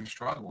year. I mean, if you're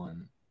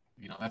struggling,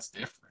 that's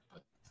different.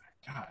 But,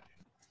 God,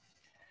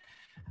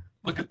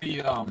 look at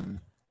the,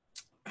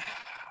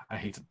 I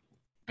hate to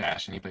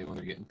bash anybody when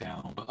they're getting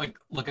down, but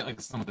look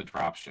at some of the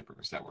drop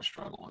shippers that were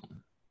struggling.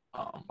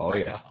 Now.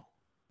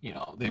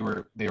 They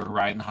were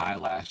riding high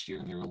last year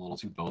and they were a little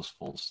too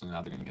boastful, so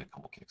now they're gonna get a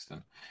couple kicks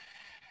in.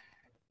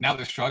 Now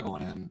they're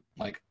struggling, and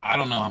I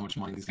don't know how much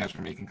money these guys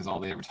are making because all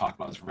they ever talk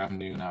about is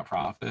revenue, not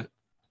profit.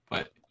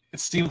 But it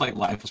seemed like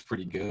life was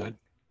pretty good.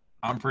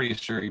 I'm pretty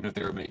sure even if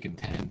they were making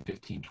 10,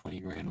 15, 20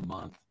 grand a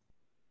month,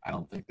 I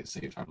don't think they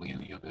saved hardly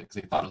any of it because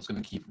they thought it was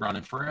going to keep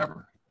running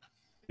forever.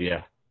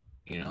 Yeah.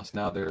 So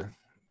now they're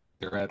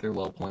at their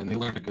low point. They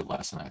learned a good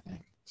lesson, I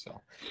think.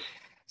 So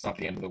it's not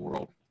the end of the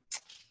world.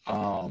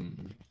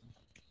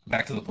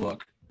 Back to the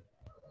book.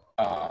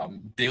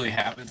 Daily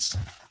habits.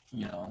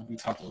 We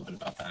talked a little bit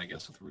about that, I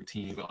guess, with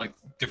routine, but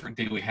different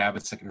daily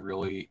habits that can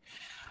really,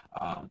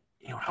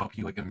 help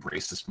you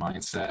embrace this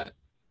mindset.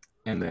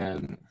 And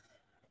then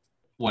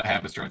what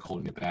habits are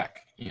holding you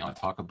back? I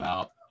talk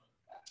about,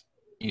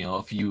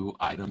 a few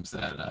items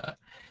that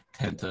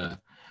tend to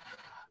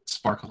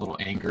spark a little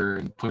anger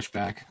and push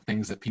back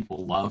things that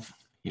people love.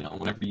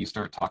 Whenever you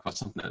start talking about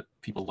something that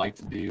people like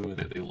to do and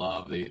that they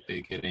love, they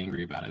get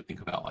angry about it.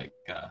 Think about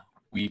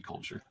weed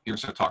culture. You ever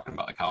start talking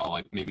about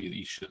how maybe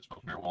you should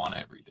smoke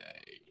marijuana every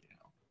day.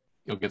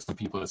 You'll get some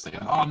people that say,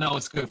 oh no,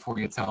 it's good for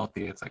you, it's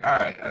healthy. It's all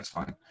right, that's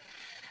fine.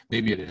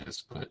 Maybe it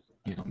is, but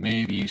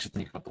maybe you should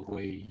think about the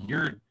way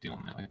you're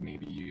doing it.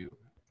 Maybe you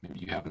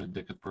have an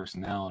addictive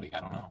personality.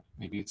 I don't know.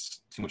 Maybe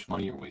it's too much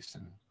money you're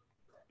wasting.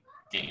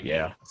 Gaming.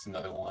 Yeah, that's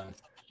another one.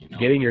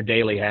 Getting your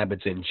daily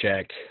habits in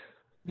check.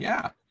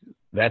 Yeah,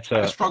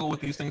 I struggle with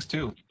these things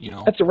too.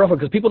 That's a rough one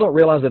because people don't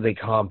realize that they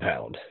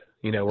compound.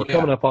 We're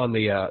coming up on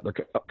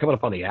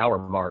the hour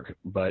mark,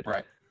 but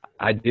right.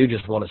 I do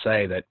just want to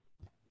say that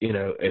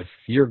if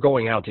you're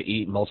going out to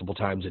eat multiple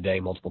times a day,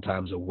 multiple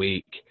times a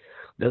week,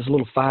 those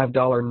little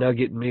 $5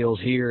 nugget meals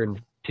here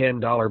and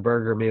 $10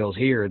 burger meals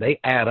here, they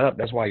add up.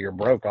 That's why you're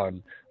broke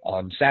on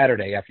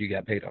Saturday after you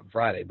got paid on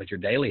Friday. But your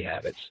daily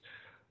habits,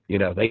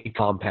 they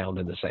compound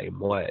in the same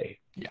way.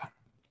 Yeah.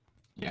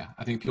 Yeah.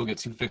 I think people get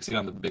too fixated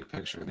on the big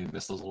picture and they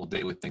miss those little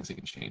daily things they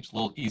can change,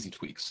 little easy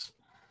tweaks.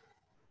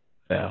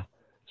 Yeah.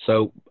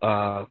 So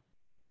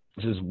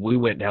we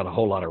went down a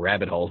whole lot of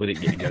rabbit holes. We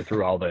didn't get to go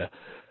through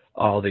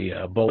all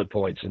the bullet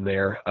points in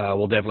there.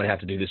 We'll definitely have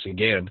to do this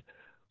again.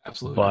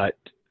 Absolutely. But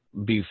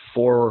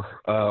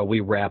before we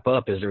wrap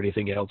up, is there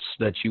anything else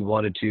that you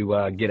wanted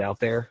to get out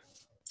there?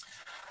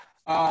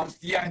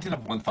 Yeah, I did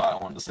have one thought I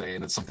wanted to say,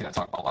 and it's something I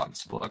talk about a lot in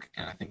this book,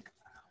 and I think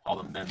all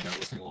the men that are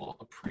listening will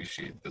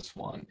appreciate this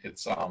one.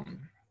 It's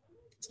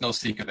no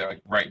secret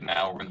that right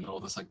now we're in the middle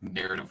of this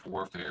narrative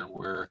warfare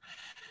where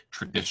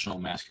traditional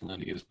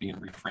masculinity is being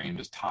reframed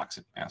as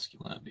toxic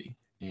masculinity,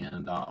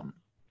 and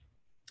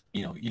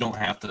you don't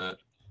have to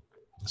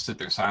sit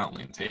there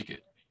silently and take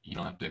it. You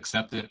don't have to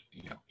accept it.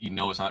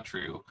 It's not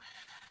true.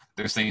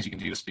 There's things you can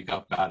do to speak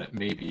up about it.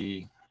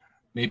 Maybe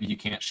you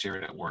can't share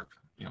it at work.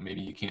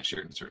 Maybe you can't share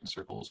it in certain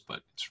circles,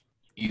 but it's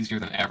easier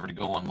than ever to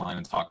go online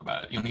and talk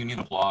about it. You don't even need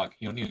a blog.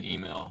 You don't need an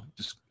email.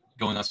 Just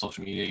going on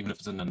social media, even if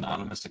it's an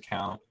anonymous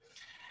account.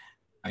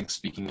 I think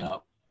speaking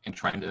up and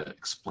trying to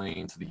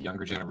explain to the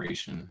younger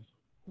generation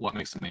what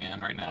makes a man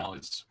right now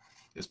is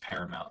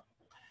paramount.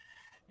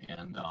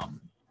 And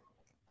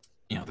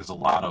there's a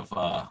lot of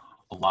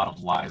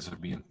lies that are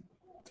being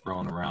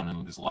thrown around,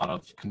 and there's a lot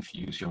of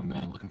confused young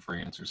men looking for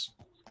answers.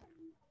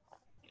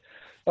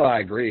 Oh, I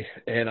agree.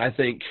 And I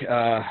think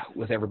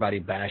with everybody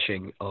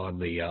bashing on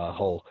the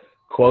whole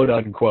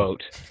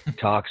quote-unquote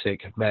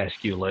toxic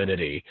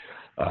masculinity,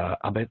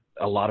 I bet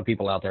a lot of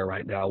people out there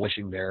right now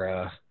wishing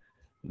their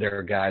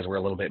guys were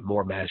a little bit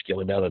more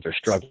masculine now that they're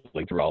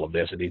struggling through all of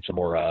this and need some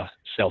more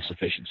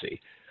self-sufficiency.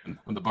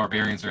 When the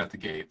barbarians are at the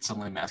gate,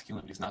 suddenly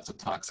masculinity is not so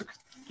toxic.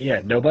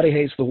 Yeah, nobody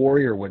hates the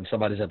warrior when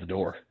somebody's at the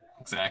door.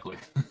 Exactly.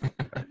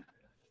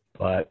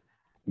 But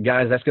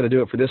guys, that's going to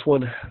do it for this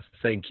one.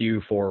 Thank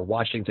you for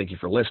watching. Thank you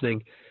for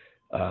listening.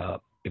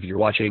 If you're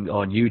watching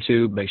on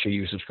YouTube, make sure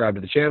you subscribe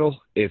to the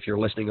channel. If you're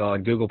listening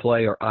on Google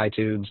Play or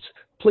iTunes,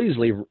 please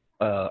leave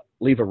a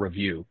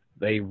review.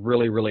 They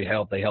really, really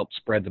help. They help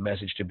spread the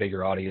message to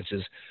bigger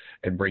audiences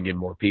and bring in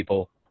more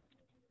people.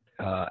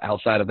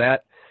 Outside of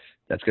that,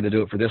 that's going to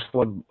do it for this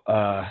one.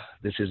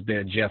 This has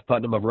been Jeff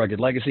Putnam of Rugged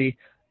Legacy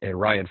and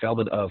Ryan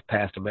Felman of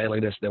Path to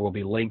Manliness. There will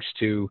be links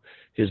to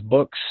his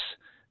books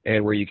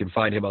and where you can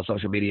find him on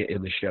social media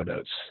in the show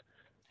notes.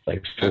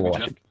 Thanks for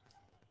watching.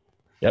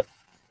 Yep.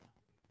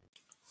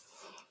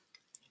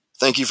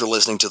 Thank you for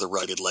listening to the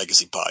Rugged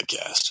Legacy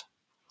Podcast.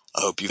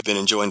 I hope you've been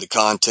enjoying the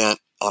content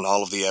on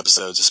all of the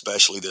episodes,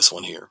 especially this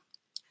one here.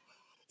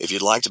 If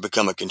you'd like to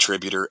become a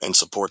contributor and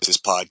support this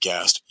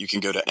podcast, you can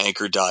go to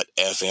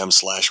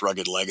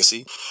anchor.fm/Rugged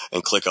Legacy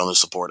and click on the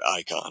support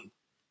icon.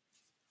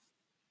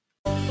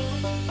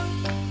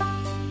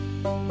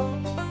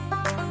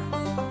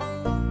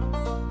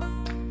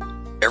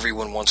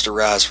 Everyone wants to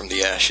rise from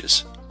the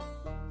ashes,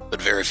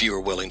 but very few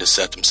are willing to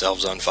set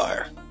themselves on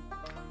fire.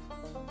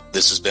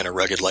 This has been a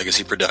Rugged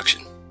Legacy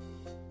production.